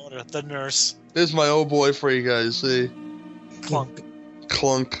 Medical order, the nurse. There's my old boy for you guys. See? Clunk.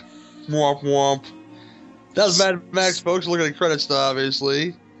 Clunk. Womp womp. That was Mad Max, folks. Look at the credits,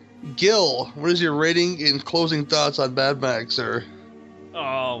 obviously. Gil, what is your rating and closing thoughts on Mad Max, sir?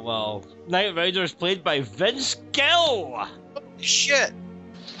 Oh well. Knight Rider is played by Vince Gill. Shit.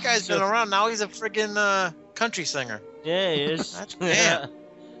 This guy's been around now. He's a friggin' country singer. Yeah, he is. That's bad.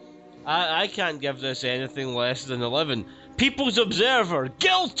 I can't give this anything less than 11. People's Observer,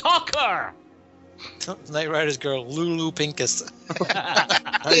 Gil Tucker. Knight Rider's girl, Lulu Pincus.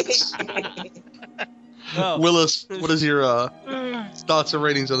 Nice. Well, Willis, what is your thoughts and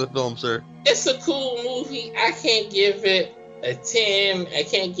ratings of the film, sir? It's a cool movie. I can't give it a 10. I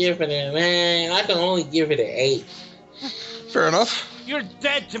can't give it a 9. I can only give it an 8. Fair enough. you're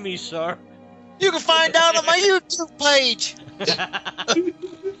dead to me, sir. You can find out on my YouTube page.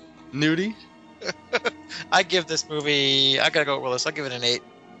 Nudie? I give this movie. I gotta go with Willis. I'll give it an 8.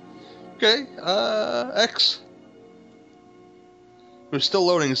 Okay, X. We're still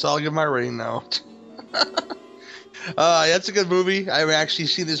loading, so I'll give my rating now. That's a good movie. I've actually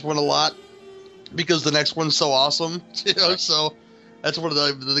seen this one a lot because the next one's so awesome. So that's one of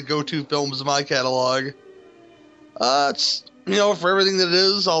the go-to films in my catalog. It's for everything that it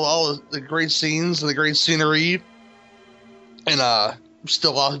is, all the great scenes and the great scenery, and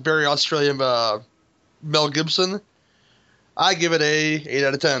still very Australian Mel Gibson. I give it a 8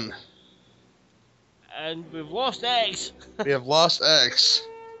 out of 10. And we've lost X. We have lost X.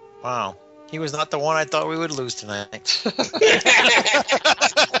 Wow. He was not the one I thought we would lose tonight.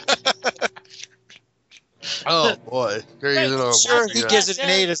 Oh boy, Sure, he gives it an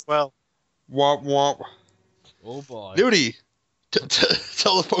 8 as well. Womp womp. Oh boy. Nudie,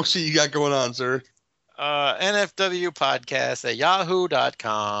 tell the folks what you got going on, sir. NFW podcast at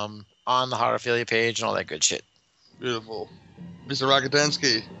yahoo.com, on the Horrorphilia page and all that good shit. Beautiful. Mr.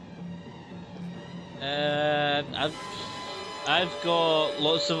 Rockatansky. I've got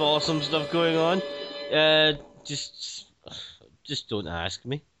lots of awesome stuff going on. Just don't ask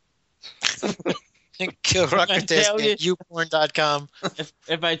me. Kill Rockatansky at youporn.com.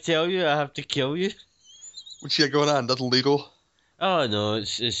 If I tell you, I have to kill you. What you got going on? Nothing legal? Oh no,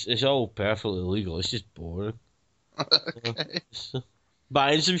 it's all perfectly legal. It's just boring. Okay.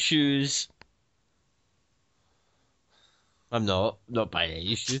 Buying some shoes. I'm not buying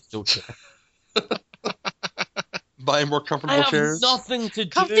any shoes. Don't care. Buying more comfortable I have chairs? nothing to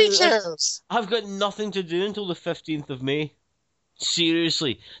do. Comfy chairs. I've got nothing to do until the 15th of May.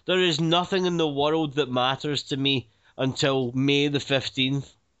 Seriously, there is nothing in the world that matters to me until May the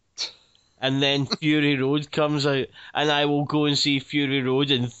 15th. And then Fury Road comes out, and I will go and see Fury Road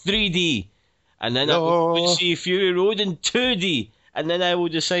in 3D. And then I will go and see Fury Road in 2D. And then I will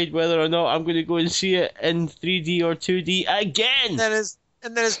decide whether or not I'm going to go and see it in 3D or 2D again. And then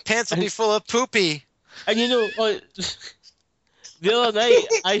his pants will be full of poopy. And the other night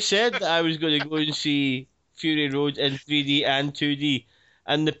I said that I was going to go and see Fury Road in 3D and 2D.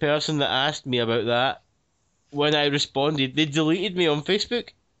 And the person that asked me about that, when I responded, they deleted me on Facebook.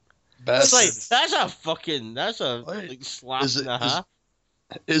 It's like, that's a slap and a half.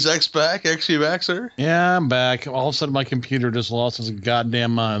 Is X back? X, you back, sir? Yeah, I'm back. All of a sudden, my computer just lost its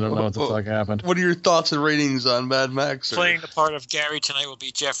goddamn mind. I don't know what the fuck happened. What are your thoughts and ratings on Mad Max, sir? Playing the part of Gary tonight will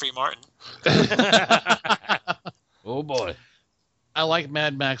be Jeffrey Martin. Oh boy. I like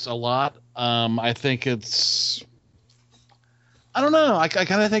Mad Max a lot. I think it's... I don't know. I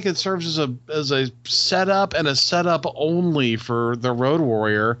kind of think it serves as a setup and a setup only for the Road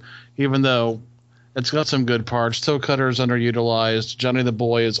Warrior, even though it's got some good parts. Toe Cutter is underutilized. Johnny the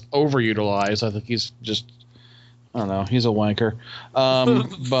Boy is overutilized. I think he's just... I don't know. He's a wanker.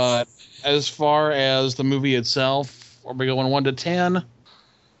 But as far as the movie itself, are we going 1 to 10?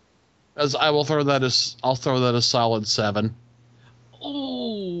 I'll throw that a solid 7.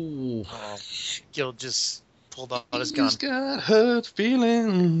 Oh. Gil just pulled out his gun. He's got hurt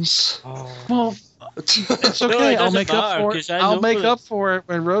feelings. Well, it's okay. I'll make up for it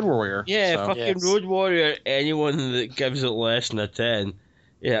in Road Warrior. Yeah, so. fucking Road Warrior. Anyone that gives it less than a 10,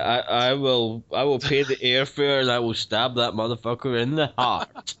 yeah, I will pay the airfare and I will stab that motherfucker in the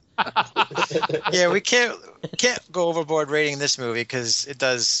heart. Yeah, we can't go overboard rating this movie because it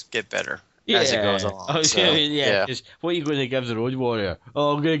does get better as it goes along. Oh, So, yeah. What are you going to give the Road Warrior?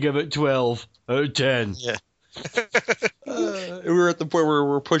 Oh, I'm going to give it 12 out of 10. Yeah. We're at the point where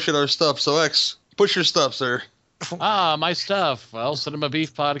we're pushing our stuff. So X, push your stuff, sir. My stuff. Well, Cinema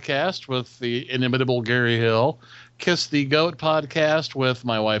Beef podcast with the inimitable Gary Hill. Kiss the Goat podcast with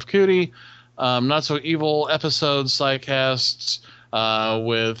my wife Cootie. Not So Evil episodes, sidecasts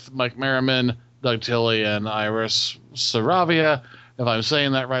with Mike Merriman, Doug Tilley, and Iris Saravia. If I'm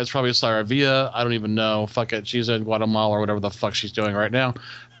saying that right, it's probably Saravia. I don't even know. Fuck it. She's in Guatemala or whatever the fuck she's doing right now.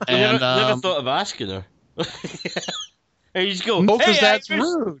 And never thought of asking her. And you just go, no, because that's Iris,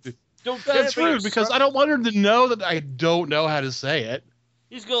 rude. Don't That's care about rude because your I don't want her to know that I don't know how to say it.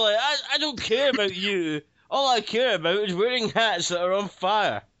 He's going like, I don't care about you. All I care about is wearing hats that are on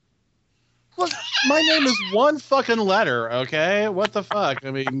fire. Look, my name is one fucking letter, okay? What the fuck?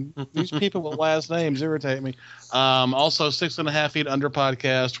 I mean, these people with last names irritate me. Also, 6.5 Feet Under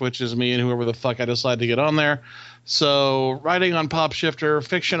podcast, which is me and whoever the fuck I decide to get on there. So, writing on Pop Shifter,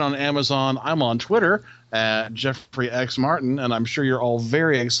 fiction on Amazon. I'm on Twitter at Jeffrey X Martin, and I'm sure you're all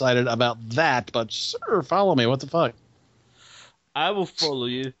very excited about that. But, sir, follow me. What the fuck? I will follow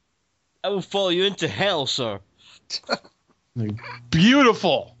you. I will follow you into hell, sir.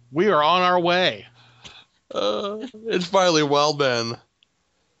 Beautiful. We are on our way. It's finally well been.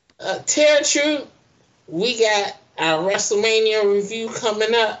 Tell True, we got our WrestleMania review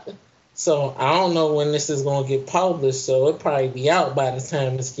coming up. So I don't know when this is going to get published, so it'll probably be out by the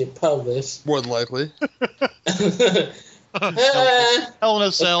time this get published. More than likely. Hell in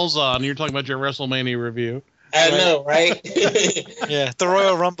a Cell's on. You're talking about your WrestleMania review. I know, right? Yeah, the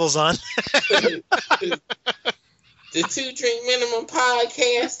Royal Rumble's on. The 2 Drink Minimum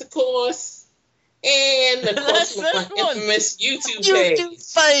podcast, of course, and of course my infamous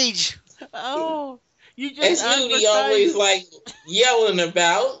YouTube page. Oh, you just as Nudie always like yelling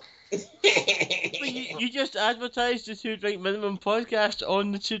about. you just advertised the 2 Drink Minimum podcast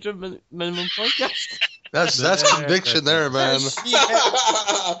on the 2 Drink Minimum podcast. That's conviction there, man. And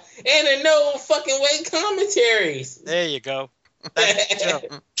a no fucking way commentaries. There you go. That's the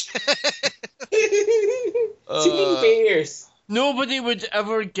joke. Too many bears. Nobody would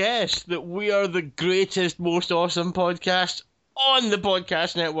ever guess that we are the greatest, most awesome podcast on the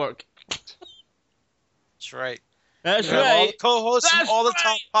podcast network. That's right. That's We have all the right. co-hosts from That's all the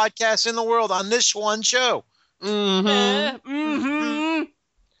top podcasts in the world on this one show. All the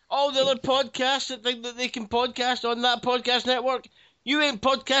other podcasts that think that they can podcast on that podcast network. You ain't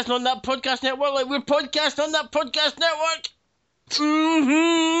podcasting on that podcast network like we're podcasting on that podcast network.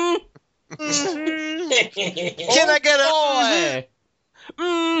 Can I get a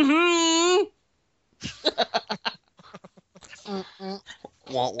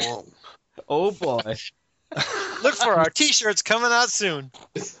Oh boy. Look for our t-shirts coming out soon.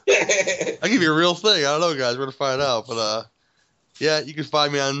 I'll give you a real thing. I don't know, guys. We're going to find out. But, yeah, you can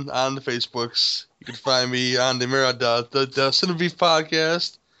find me on the Facebooks. You can find me on the Cinebeef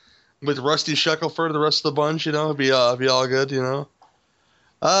podcast with Rusty Shackelford, the rest of the bunch, you know. It'll be all good, you know.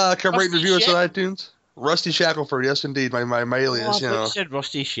 Come rate and review us on iTunes. Rusty Shackelford, yes, indeed. My alias, you know. You said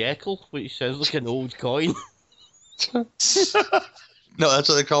Rusty Shekel, which sounds like an old coin. No, that's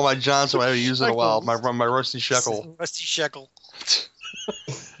what they call my Johnson. I haven't used it in a while. My Rusty Shekel. Rusty Shekel.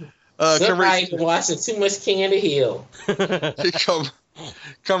 Somebody been watching too much Candy Hill.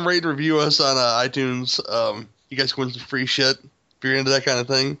 Come rate and review us on iTunes. You guys can win some free shit if you're into that kind of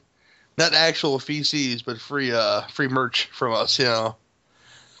thing. Not actual feces, but free merch from us, you know.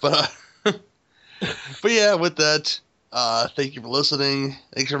 But yeah, with that, thank you for listening.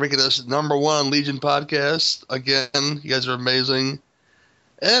 Thanks for making us #1 on Legion podcast. Again, you guys are amazing.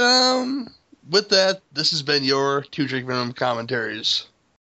 And with that, this has been your 2 Drink Minimum Commentaries.